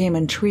people became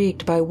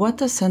intrigued by what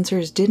the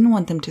censors didn't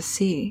want them to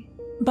see.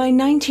 By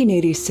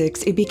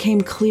 1986, it became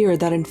clear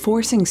that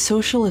enforcing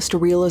socialist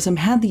realism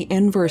had the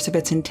inverse of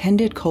its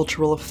intended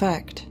cultural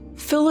effect.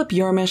 Philip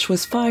Yarbusova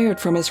was fired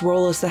from his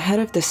role as the head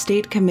of the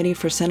State Committee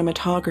for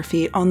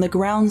Cinematography on the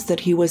grounds that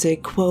he was a,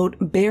 quote,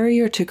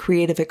 barrier to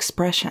creative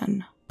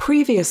expression.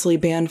 Previously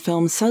banned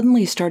films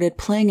suddenly started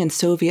playing in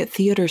Soviet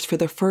theaters for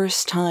the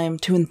first time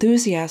to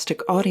enthusiastic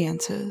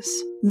audiences.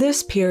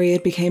 This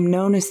period became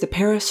known as the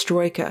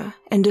Perestroika,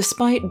 and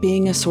despite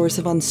being a source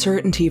of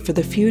uncertainty for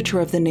the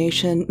future of the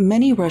nation,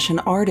 many Russian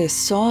artists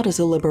saw it as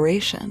a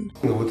liberation.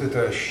 Вот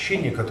это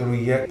ощущение,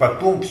 которое я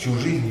потом всю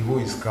жизнь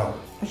его искал.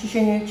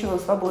 Ощущение чего?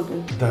 Свободы?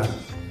 Да.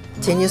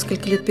 Те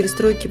несколько лет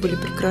перестройки были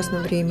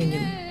прекрасным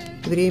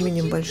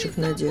временем больших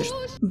надежд.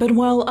 But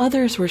while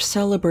others were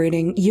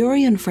celebrating,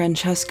 Yuri and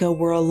Francheska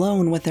were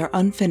alone with their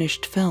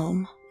unfinished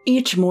film.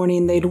 Each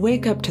morning, they'd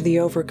wake up to The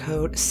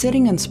Overcoat,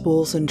 sitting in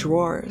spools and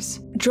drawers.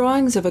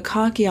 Drawings of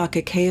Akaky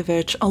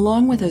Akakevich,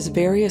 along with his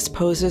various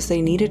poses they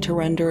needed to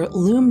render,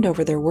 loomed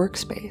over their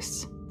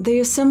workspace. They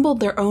assembled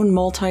their own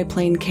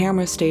multi-plane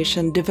camera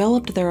station,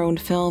 developed their own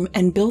film,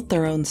 and built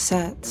their own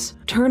sets,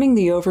 turning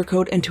The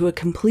Overcoat into a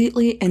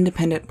completely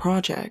independent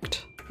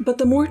project. But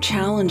the more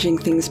challenging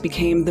things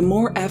became, the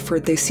more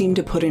effort they seemed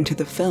to put into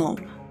the film.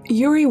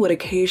 Yuri would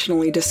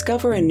occasionally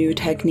discover a new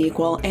technique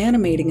while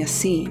animating a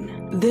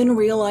scene, then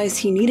realize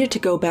he needed to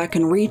go back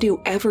and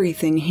redo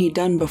everything he'd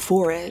done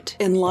before it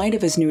in light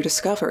of his new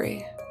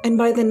discovery. And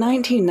by the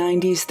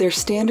 1990s, their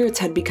standards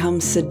had become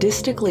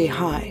sadistically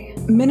high.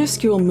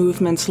 Minuscule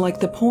movements like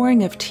the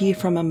pouring of tea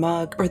from a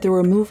mug or the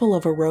removal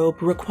of a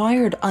robe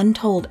required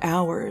untold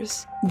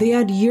hours. They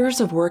had years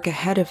of work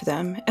ahead of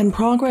them, and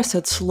progress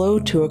had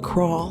slowed to a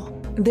crawl.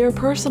 Their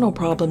personal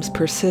problems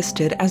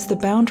persisted as the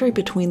boundary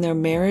between their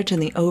marriage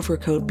and the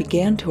Overcoat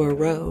began to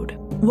erode.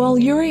 While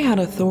Yuri had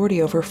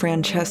authority over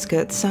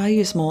Francheska at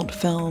Soyuz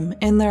Film,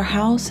 in their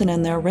house and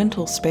in their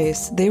rental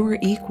space, they were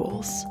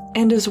equals.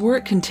 And as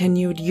work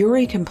continued,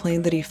 Yuri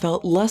complained that he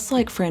felt less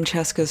like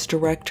Francheska's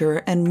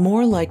director and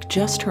more like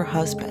just her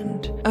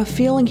husband, a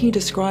feeling he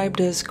described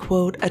as,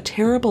 quote, a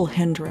terrible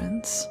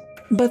hindrance.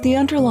 But the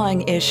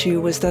underlying issue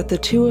was that the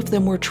two of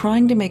them were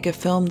trying to make a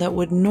film that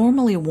would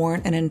normally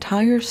warrant an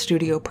entire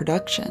studio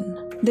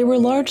production. They were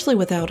largely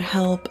without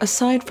help,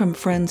 aside from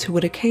friends who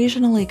would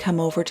occasionally come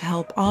over to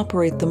help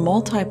operate the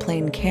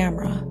multi-plane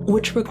camera,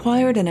 which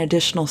required an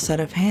additional set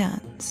of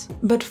hands.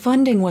 But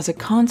funding was a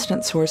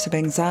constant source of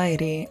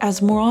anxiety,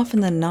 as more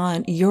often than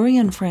not, Yuri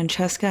and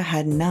Francheska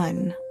had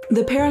none.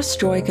 The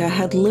perestroika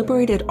had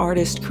liberated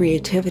artist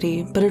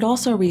creativity, but it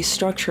also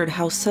restructured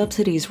how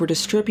subsidies were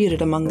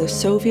distributed among the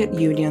Soviet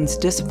Union's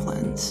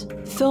disciplines.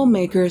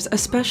 Filmmakers,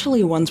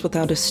 especially ones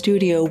without a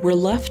studio, were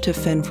left to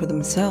fend for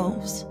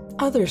themselves.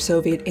 Other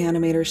Soviet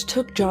animators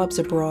took jobs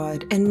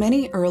abroad, and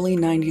many early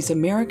 90s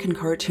American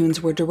cartoons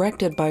were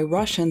directed by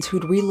Russians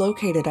who'd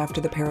relocated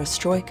after the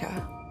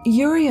perestroika.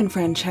 Yuri and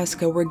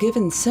Francheska were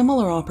given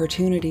similar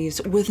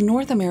opportunities, with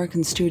North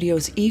American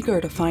studios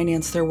eager to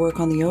finance their work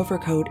on the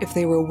Overcoat if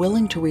they were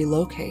willing to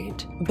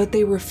relocate, but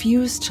they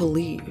refused to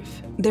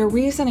leave. Their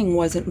reasoning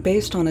wasn't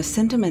based on a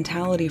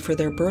sentimentality for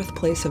their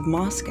birthplace of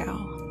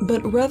Moscow,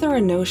 but rather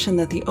a notion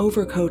that the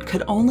Overcoat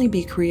could only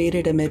be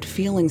created amid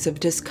feelings of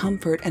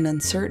discomfort and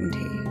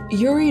uncertainty.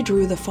 Yuri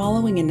drew the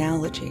following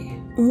analogy.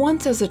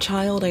 Once as a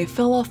child, I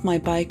fell off my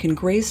bike and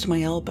grazed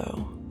my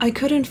elbow. I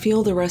couldn't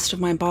feel the rest of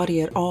my body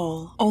at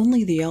all,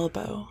 only the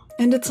elbow.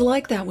 And it's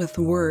like that with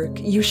work.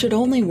 You should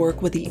only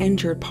work with the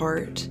injured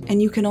part,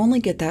 and you can only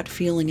get that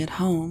feeling at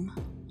home.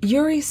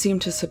 Yuri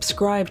seemed to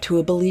subscribe to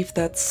a belief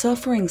that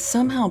suffering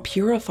somehow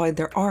purified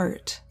their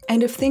art,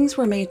 and if things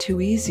were made too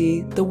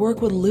easy, the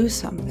work would lose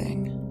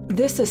something.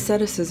 This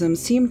asceticism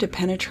seemed to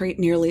penetrate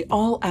nearly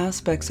all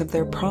aspects of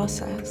their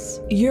process.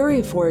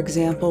 Yuri, for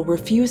example,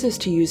 refuses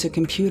to use a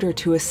computer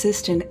to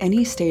assist in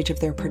any stage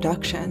of their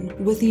production,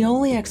 with the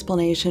only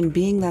explanation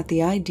being that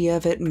the idea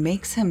of it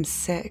makes him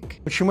sick.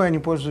 Почему я не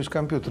пользуюсь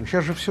компьютером?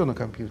 Сейчас же все на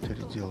компьютере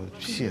делают,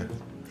 все.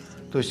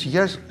 То есть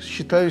я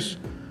считаюсь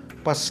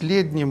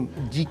последним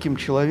диким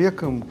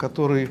человеком,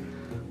 который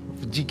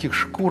в диких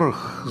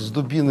шкурах с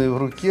дубиной в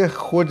руке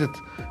ходит,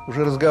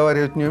 уже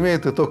разговаривать не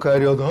умеет и только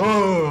орет.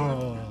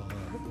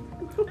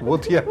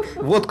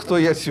 Вот кто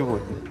я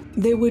сегодня.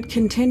 They would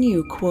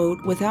continue,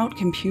 quote, without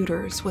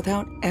computers,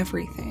 without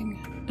everything.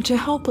 To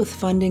help with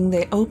funding,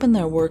 they opened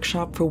their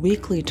workshop for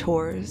weekly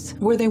tours,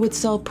 where they would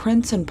sell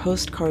prints and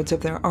postcards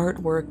of their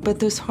artwork, but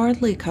this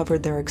hardly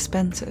covered their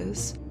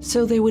expenses.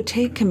 So they would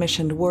take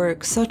commissioned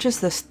work, such as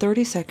this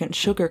 30-second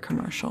sugar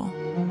commercial.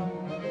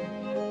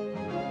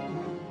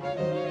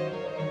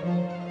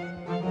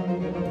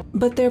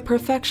 But their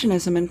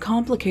perfectionism and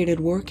complicated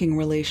working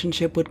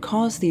relationship would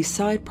cause these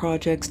side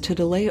projects to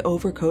delay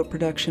Overcoat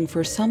production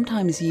for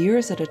sometimes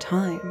years at a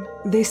time.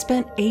 They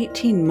spent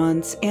 18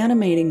 months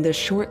animating this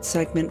short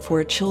segment for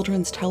a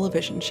children's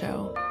television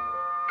show.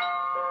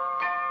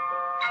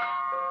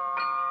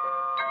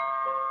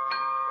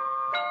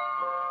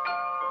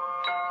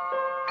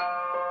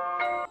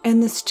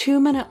 And this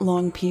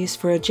 2-minute-long piece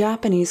for a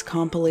Japanese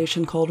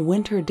compilation called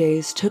Winter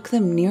Days took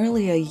them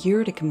nearly a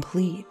year to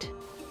complete.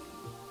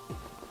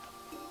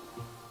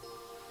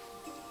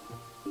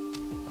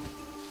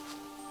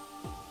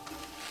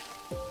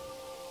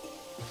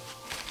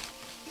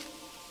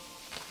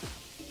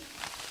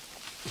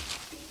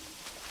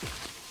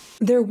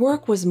 Their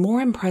work was more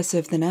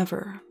impressive than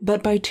ever,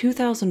 but by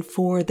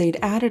 2004 they'd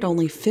added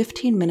only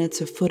 15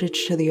 minutes of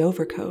footage to the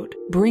Overcoat,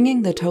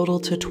 bringing the total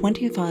to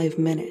 25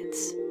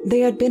 minutes. They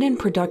had been in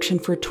production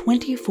for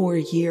 24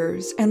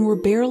 years and were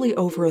barely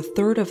over a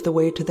third of the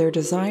way to their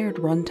desired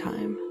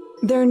runtime.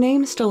 Their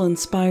name still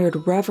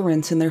inspired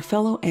reverence in their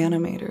fellow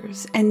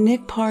animators, and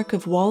Nick Park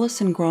of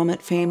Wallace and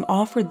Gromit fame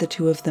offered the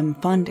two of them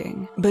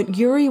funding, but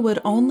Yuri would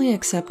only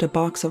accept a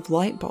box of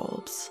light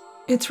bulbs.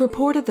 It's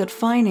reported that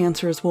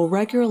financiers will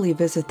regularly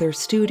visit their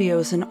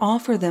studios and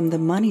offer them the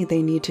money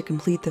they need to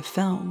complete the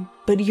film,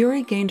 but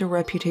Yuri gained a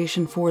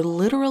reputation for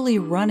literally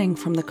running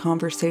from the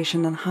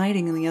conversation and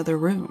hiding in the other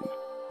room.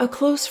 A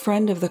close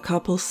friend of the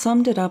couple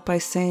summed it up by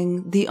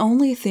saying, "The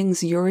only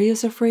things Yuri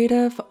is afraid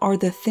of are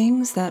the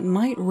things that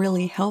might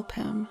really help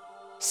him."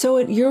 So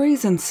at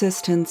Yuri's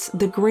insistence,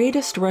 the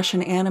greatest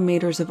Russian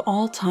animators of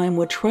all time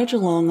would trudge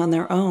along on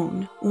their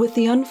own, with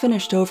the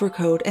unfinished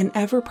Overcoat an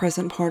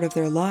ever-present part of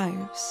their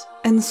lives.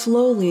 And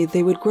slowly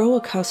they would grow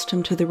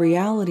accustomed to the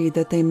reality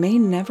that they may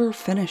never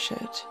finish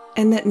it,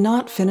 and that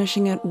not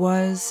finishing it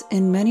was,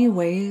 in many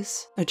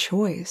ways, a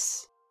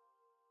choice.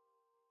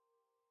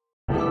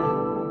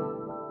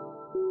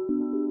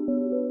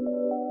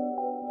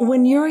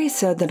 When Yuri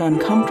said that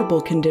uncomfortable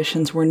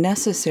conditions were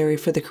necessary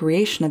for the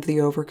creation of the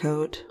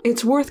Overcoat,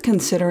 it's worth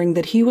considering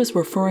that he was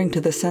referring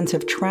to the sense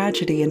of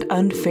tragedy and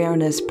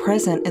unfairness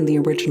present in the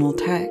original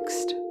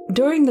text.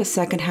 During the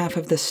second half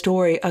of the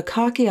story,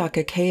 Akaki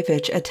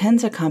Akakevich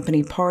attends a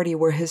company party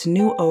where his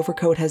new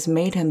overcoat has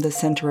made him the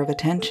center of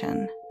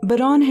attention. But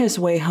on his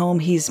way home,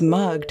 he's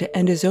mugged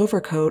and his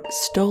overcoat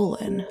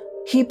stolen.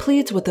 He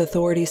pleads with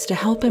authorities to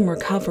help him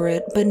recover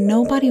it, but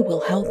nobody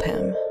will help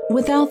him.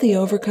 Without the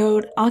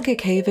overcoat,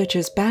 Akakevich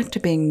is back to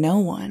being no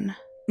one.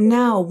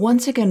 Now,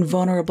 once again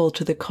vulnerable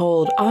to the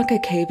cold,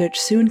 Akakevich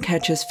soon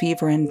catches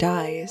fever and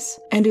dies,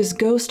 and his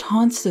ghost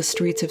haunts the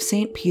streets of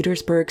St.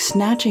 Petersburg,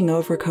 snatching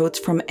overcoats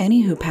from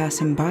any who pass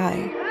him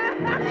by.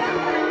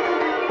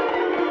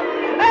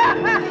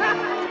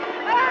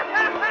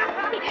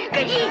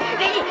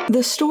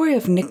 The story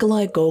of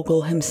Nikolai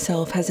Gogol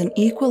himself has an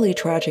equally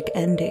tragic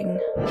ending.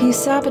 He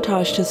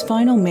sabotaged his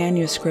final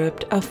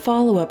manuscript, a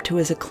follow-up to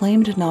his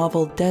acclaimed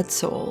novel Dead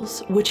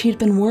Souls, which he'd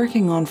been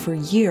working on for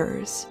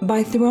years,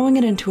 by throwing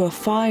it into a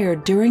fire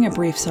during a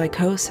brief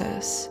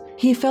psychosis.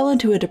 He fell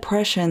into a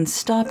depression,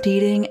 stopped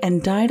eating,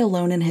 and died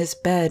alone in his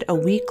bed a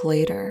week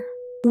later.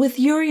 With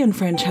Yuri and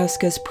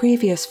Francheska's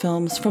previous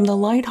films, from the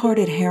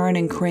lighthearted Heron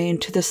and Crane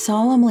to the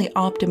solemnly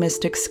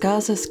optimistic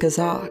Skaza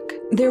Skazak,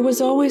 there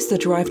was always the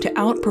drive to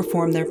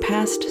outperform their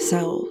past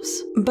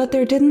selves. But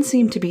there didn't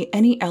seem to be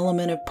any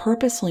element of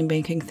purposely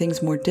making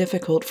things more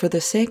difficult for the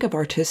sake of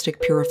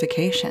artistic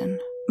purification.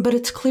 But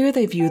it's clear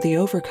they view the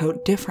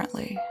overcoat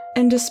differently.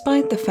 And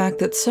despite the fact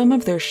that some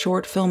of their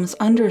short films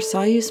under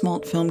Soyuz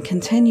Film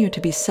continue to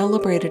be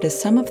celebrated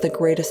as some of the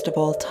greatest of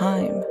all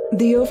time,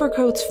 the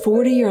Overcoat's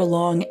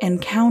 40-year-long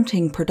and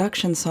counting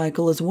production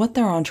cycle is what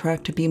they're on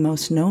track to be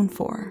most known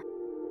for.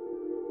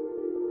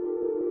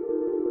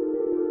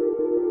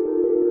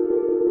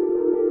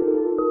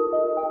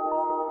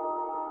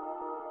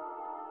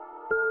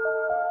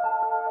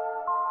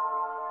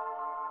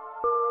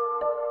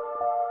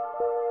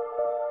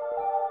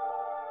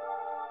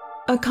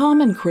 A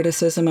common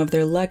criticism of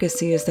their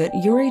legacy is that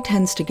Yuri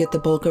tends to get the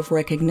bulk of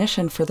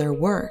recognition for their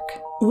work.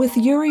 With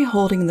Yuri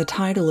holding the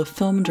title of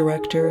film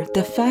director,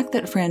 the fact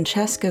that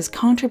Francheska's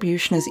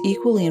contribution is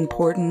equally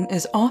important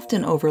is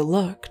often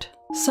overlooked.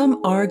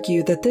 Some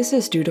argue that this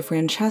is due to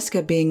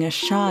Francheska being a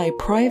shy,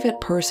 private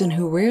person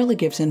who rarely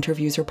gives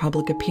interviews or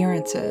public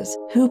appearances,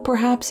 who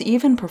perhaps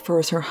even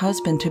prefers her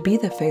husband to be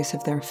the face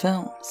of their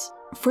films.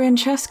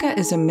 Francheska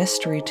is a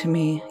mystery to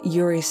me,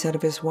 Yuri said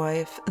of his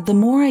wife. The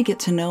more I get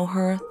to know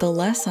her, the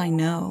less I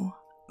know.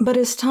 But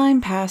as time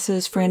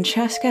passes,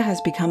 Francheska has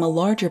become a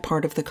larger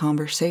part of the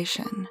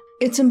conversation.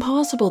 It's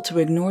impossible to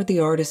ignore the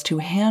artist who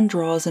hand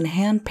draws and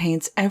hand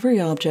paints every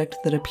object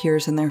that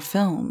appears in their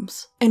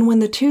films. And when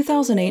the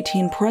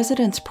 2018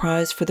 President's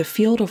Prize for the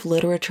Field of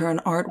Literature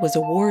and Art was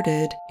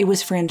awarded, it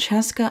was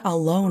Francheska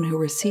alone who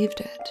received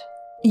it.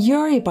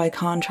 Yuri, by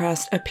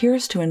contrast,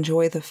 appears to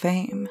enjoy the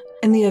fame,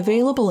 and the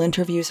available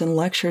interviews and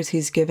lectures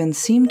he's given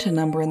seem to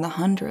number in the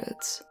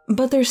hundreds.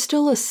 But there's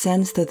still a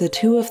sense that the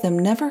two of them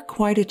never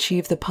quite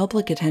achieved the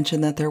public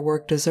attention that their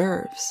work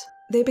deserves.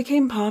 They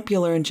became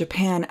popular in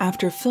Japan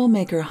after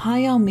filmmaker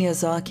Hayao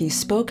Miyazaki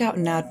spoke out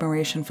in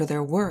admiration for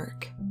their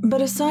work.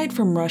 But aside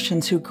from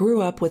Russians who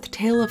grew up with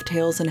Tale of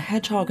Tales and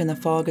Hedgehog in the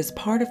Fog as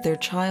part of their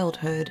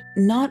childhood,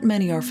 not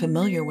many are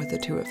familiar with the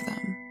two of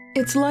them.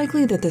 It's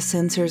likely that the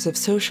censors of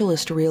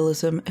socialist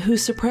realism, who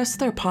suppressed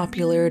their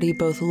popularity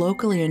both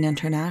locally and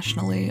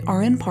internationally,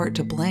 are in part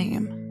to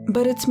blame.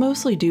 But it's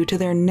mostly due to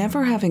their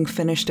never having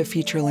finished a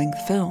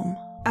feature-length film.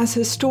 As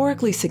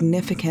historically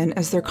significant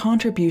as their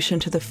contribution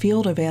to the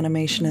field of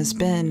animation has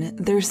been,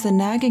 there's the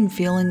nagging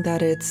feeling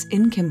that it's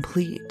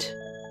incomplete.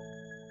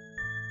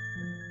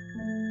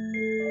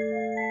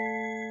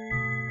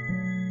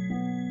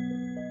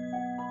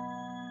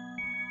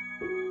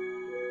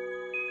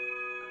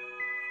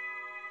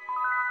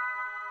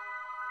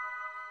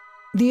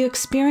 The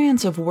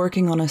experience of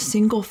working on a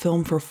single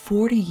film for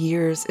 40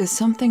 years is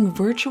something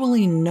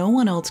virtually no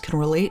one else can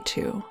relate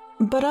to.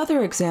 But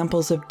other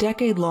examples of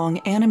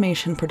decade-long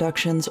animation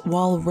productions,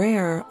 while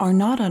rare, are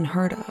not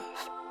unheard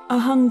of. A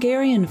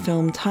Hungarian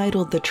film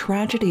titled The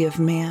Tragedy of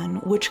Man,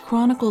 which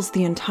chronicles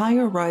the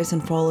entire rise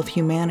and fall of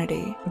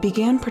humanity,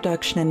 began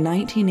production in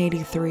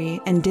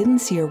 1983 and didn't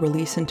see a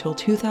release until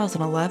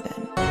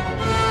 2011.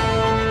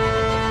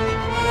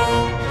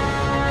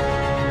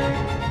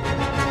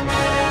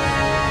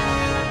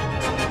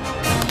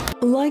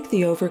 Like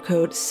The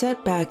Overcoat,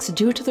 setbacks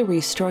due to the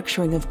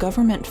restructuring of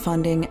government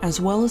funding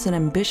as well as an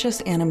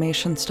ambitious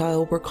animation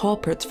style were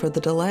culprits for the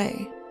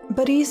delay.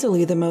 But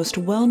easily the most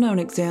well-known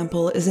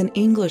example is an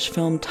English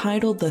film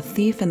titled The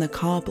Thief and the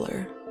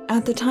Cobbler.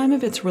 At the time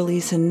of its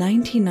release in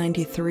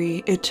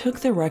 1993, it took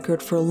the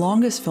record for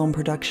longest film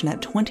production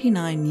at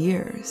 29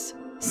 years.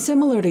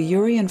 Similar to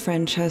Yuri and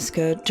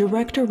Francheska,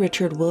 director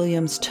Richard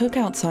Williams took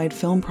outside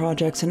film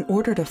projects in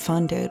order to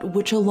fund it,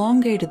 which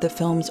elongated the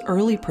film's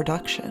early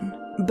production.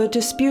 But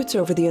disputes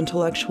over the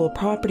intellectual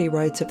property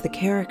rights of the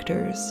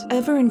characters,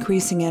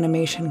 ever-increasing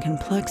animation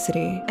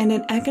complexity, and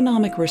an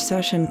economic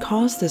recession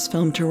caused this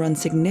film to run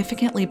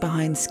significantly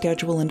behind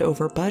schedule and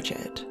over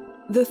budget.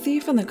 The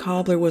Thief and the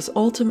Cobbler was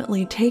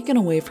ultimately taken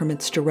away from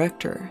its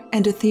director,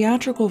 and a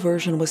theatrical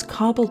version was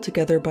cobbled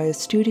together by a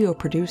studio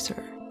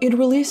producer. It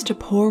released to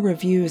poor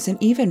reviews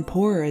and even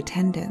poorer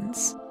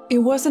attendance. It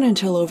wasn't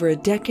until over a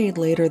decade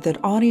later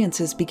that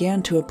audiences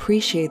began to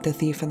appreciate The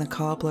Thief and the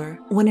Cobbler,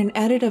 when an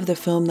edit of the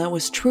film that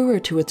was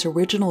truer to its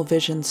original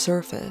vision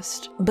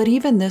surfaced. But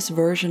even this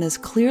version is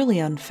clearly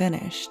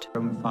unfinished.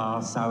 From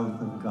far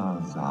south of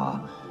Gaza,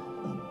 a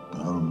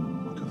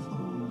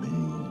bountiful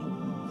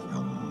maiden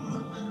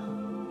from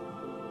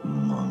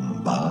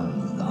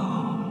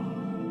Mombasa.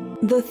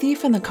 The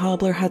Thief and the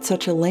Cobbler had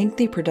such a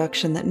lengthy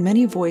production that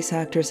many voice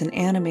actors and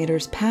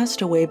animators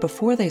passed away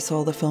before they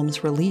saw the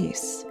film's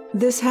release.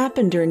 This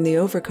happened during The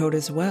Overcoat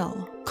as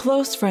well.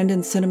 Close friend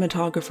and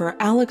cinematographer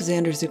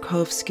Alexander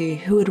Zhukovsky,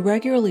 who would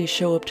regularly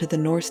show up to the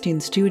Norstein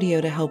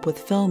studio to help with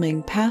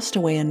filming, passed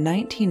away in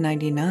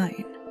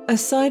 1999.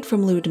 Aside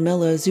from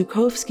Ludmilla,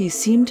 Zhukovsky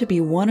seemed to be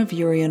one of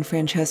Yuri and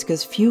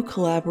Francheska's few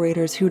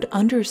collaborators who'd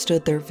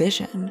understood their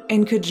vision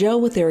and could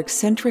gel with their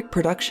eccentric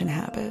production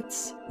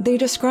habits. They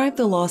described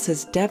the loss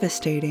as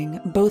devastating,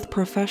 both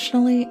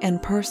professionally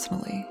and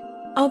personally.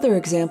 Other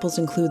examples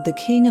include The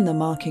King and the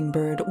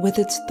Mockingbird, with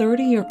its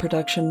 30-year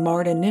production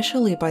marred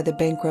initially by the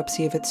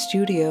bankruptcy of its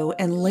studio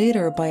and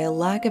later by a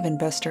lack of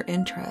investor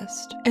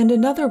interest, and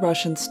another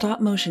Russian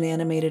stop-motion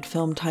animated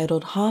film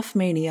titled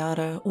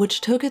Hoffmaniata,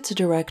 which took its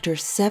director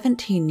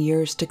 17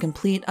 years to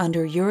complete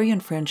under Yuri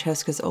and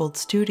Francheska's old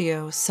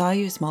studio,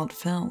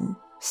 Soyuz-Multfilm.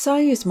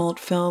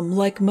 Soyuz-Multfilm,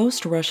 like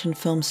most Russian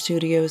film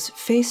studios,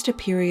 faced a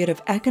period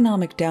of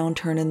economic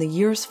downturn in the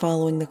years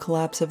following the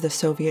collapse of the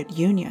Soviet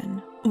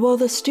Union. While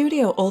the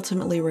studio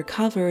ultimately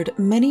recovered,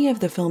 many of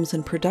the films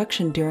in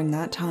production during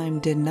that time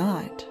did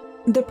not.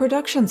 The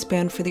production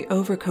span for The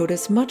Overcoat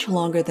is much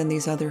longer than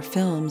these other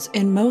films,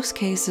 in most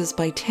cases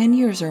by 10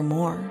 years or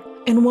more.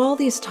 And while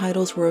these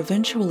titles were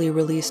eventually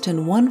released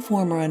in one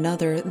form or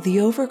another,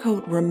 The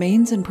Overcoat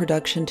remains in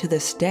production to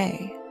this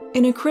day.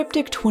 In a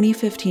cryptic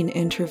 2015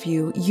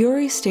 interview,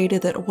 Yuri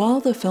stated that while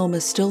the film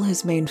is still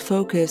his main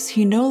focus,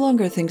 he no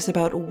longer thinks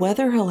about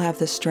whether he'll have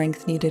the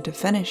strength needed to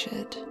finish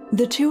it.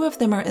 The two of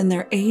them are in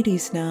their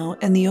 80s now,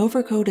 and The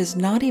Overcoat is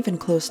not even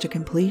close to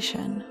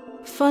completion.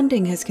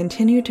 Funding has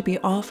continued to be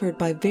offered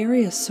by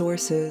various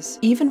sources,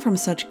 even from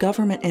such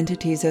government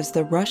entities as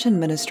the Russian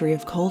Ministry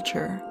of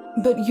Culture.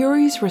 But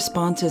Yuri's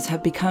responses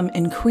have become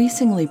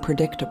increasingly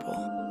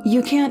predictable.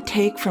 "You can't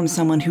take from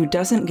someone who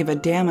doesn't give a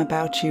damn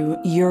about you,"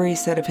 Yuri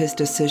said of his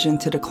decision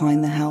to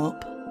decline the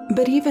help.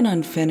 But even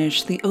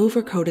unfinished, The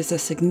Overcoat is a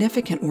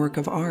significant work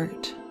of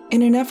art.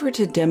 In an effort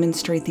to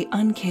demonstrate the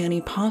uncanny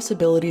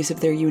possibilities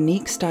of their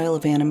unique style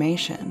of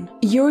animation,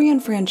 Yuri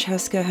and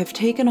Francheska have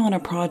taken on a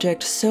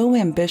project so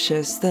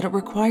ambitious that it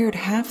required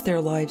half their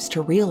lives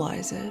to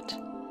realize it.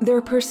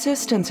 Their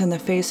persistence in the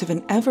face of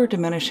an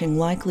ever-diminishing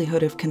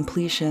likelihood of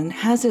completion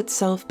has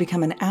itself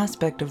become an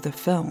aspect of the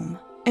film.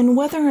 And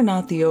whether or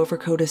not The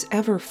Overcoat is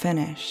ever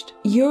finished,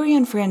 Yuri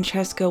and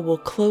Francheska will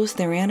close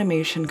their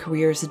animation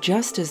careers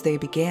just as they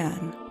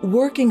began,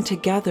 working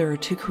together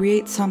to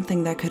create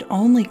something that could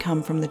only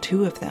come from the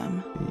two of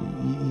them.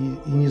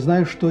 И не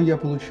знаю, что я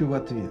получу в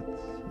ответ.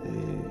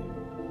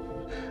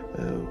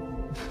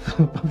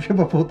 Вообще,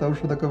 по поводу того,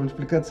 что такое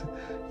мультипликация,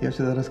 я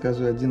всегда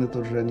рассказываю один и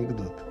тот же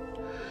анекдот.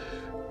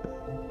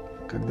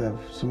 Когда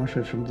в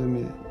сумасшедшем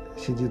доме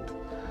сидит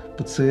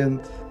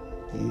пациент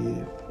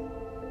и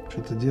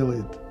что-то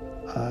делает,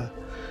 а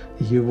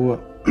его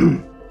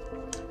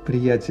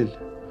приятель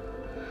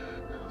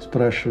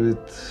спрашивает: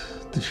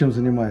 "Ты чем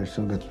занимаешься?"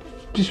 Он говорит: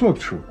 "Письмо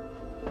пишу".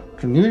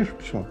 Что, не видишь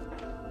письмо?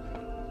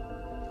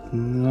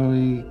 Ну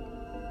и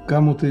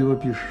кому ты его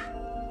пишешь?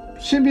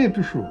 Себе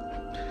пишу.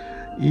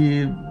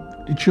 И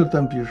что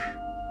там пишешь?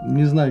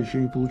 Не знаю, еще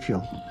не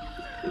получал.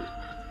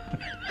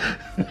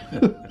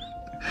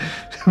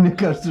 Мне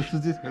кажется, что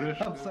здесь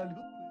абсолютно.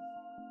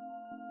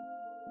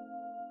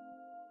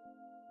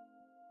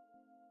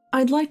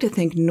 I'd like to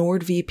thank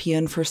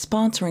NordVPN for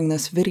sponsoring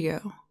this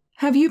video.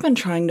 Have you been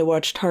trying to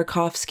watch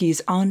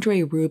Tarkovsky's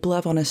Andrei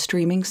Rublev on a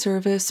streaming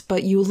service,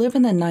 but you live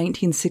in the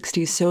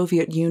 1960s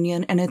Soviet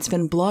Union and it's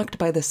been blocked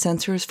by the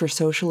censors for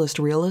socialist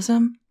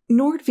realism?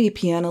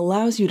 NordVPN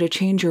allows you to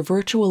change your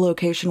virtual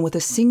location with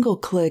a single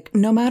click,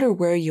 no matter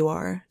where you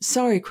are.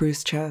 Sorry,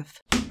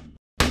 Khrushchev.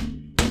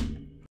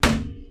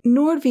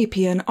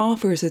 NordVPN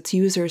offers its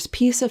users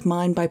peace of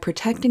mind by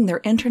protecting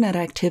their internet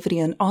activity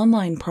and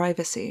online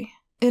privacy.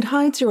 It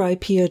hides your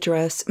IP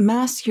address,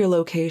 masks your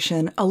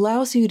location,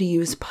 allows you to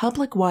use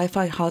public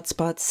Wi-Fi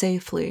hotspots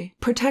safely,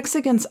 protects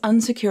against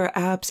unsecure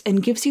apps,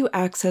 and gives you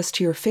access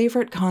to your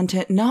favorite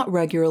content not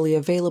regularly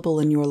available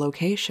in your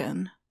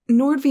location.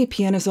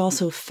 NordVPN is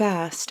also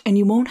fast, and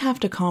you won't have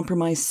to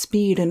compromise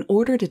speed in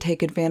order to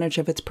take advantage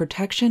of its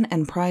protection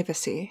and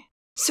privacy.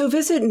 So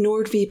visit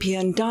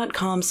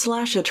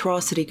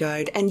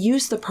nordvpn.com/atrocityguide and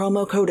use the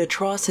promo code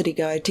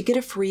atrocityguide to get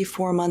a free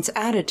 4 months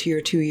added to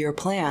your 2-year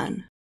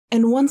plan.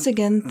 And once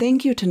again,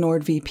 thank you to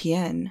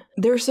NordVPN.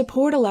 Their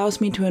support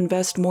allows me to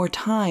invest more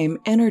time,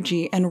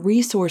 energy, and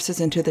resources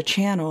into the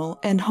channel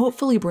and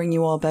hopefully bring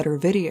you all better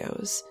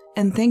videos.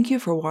 And thank you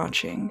for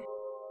watching.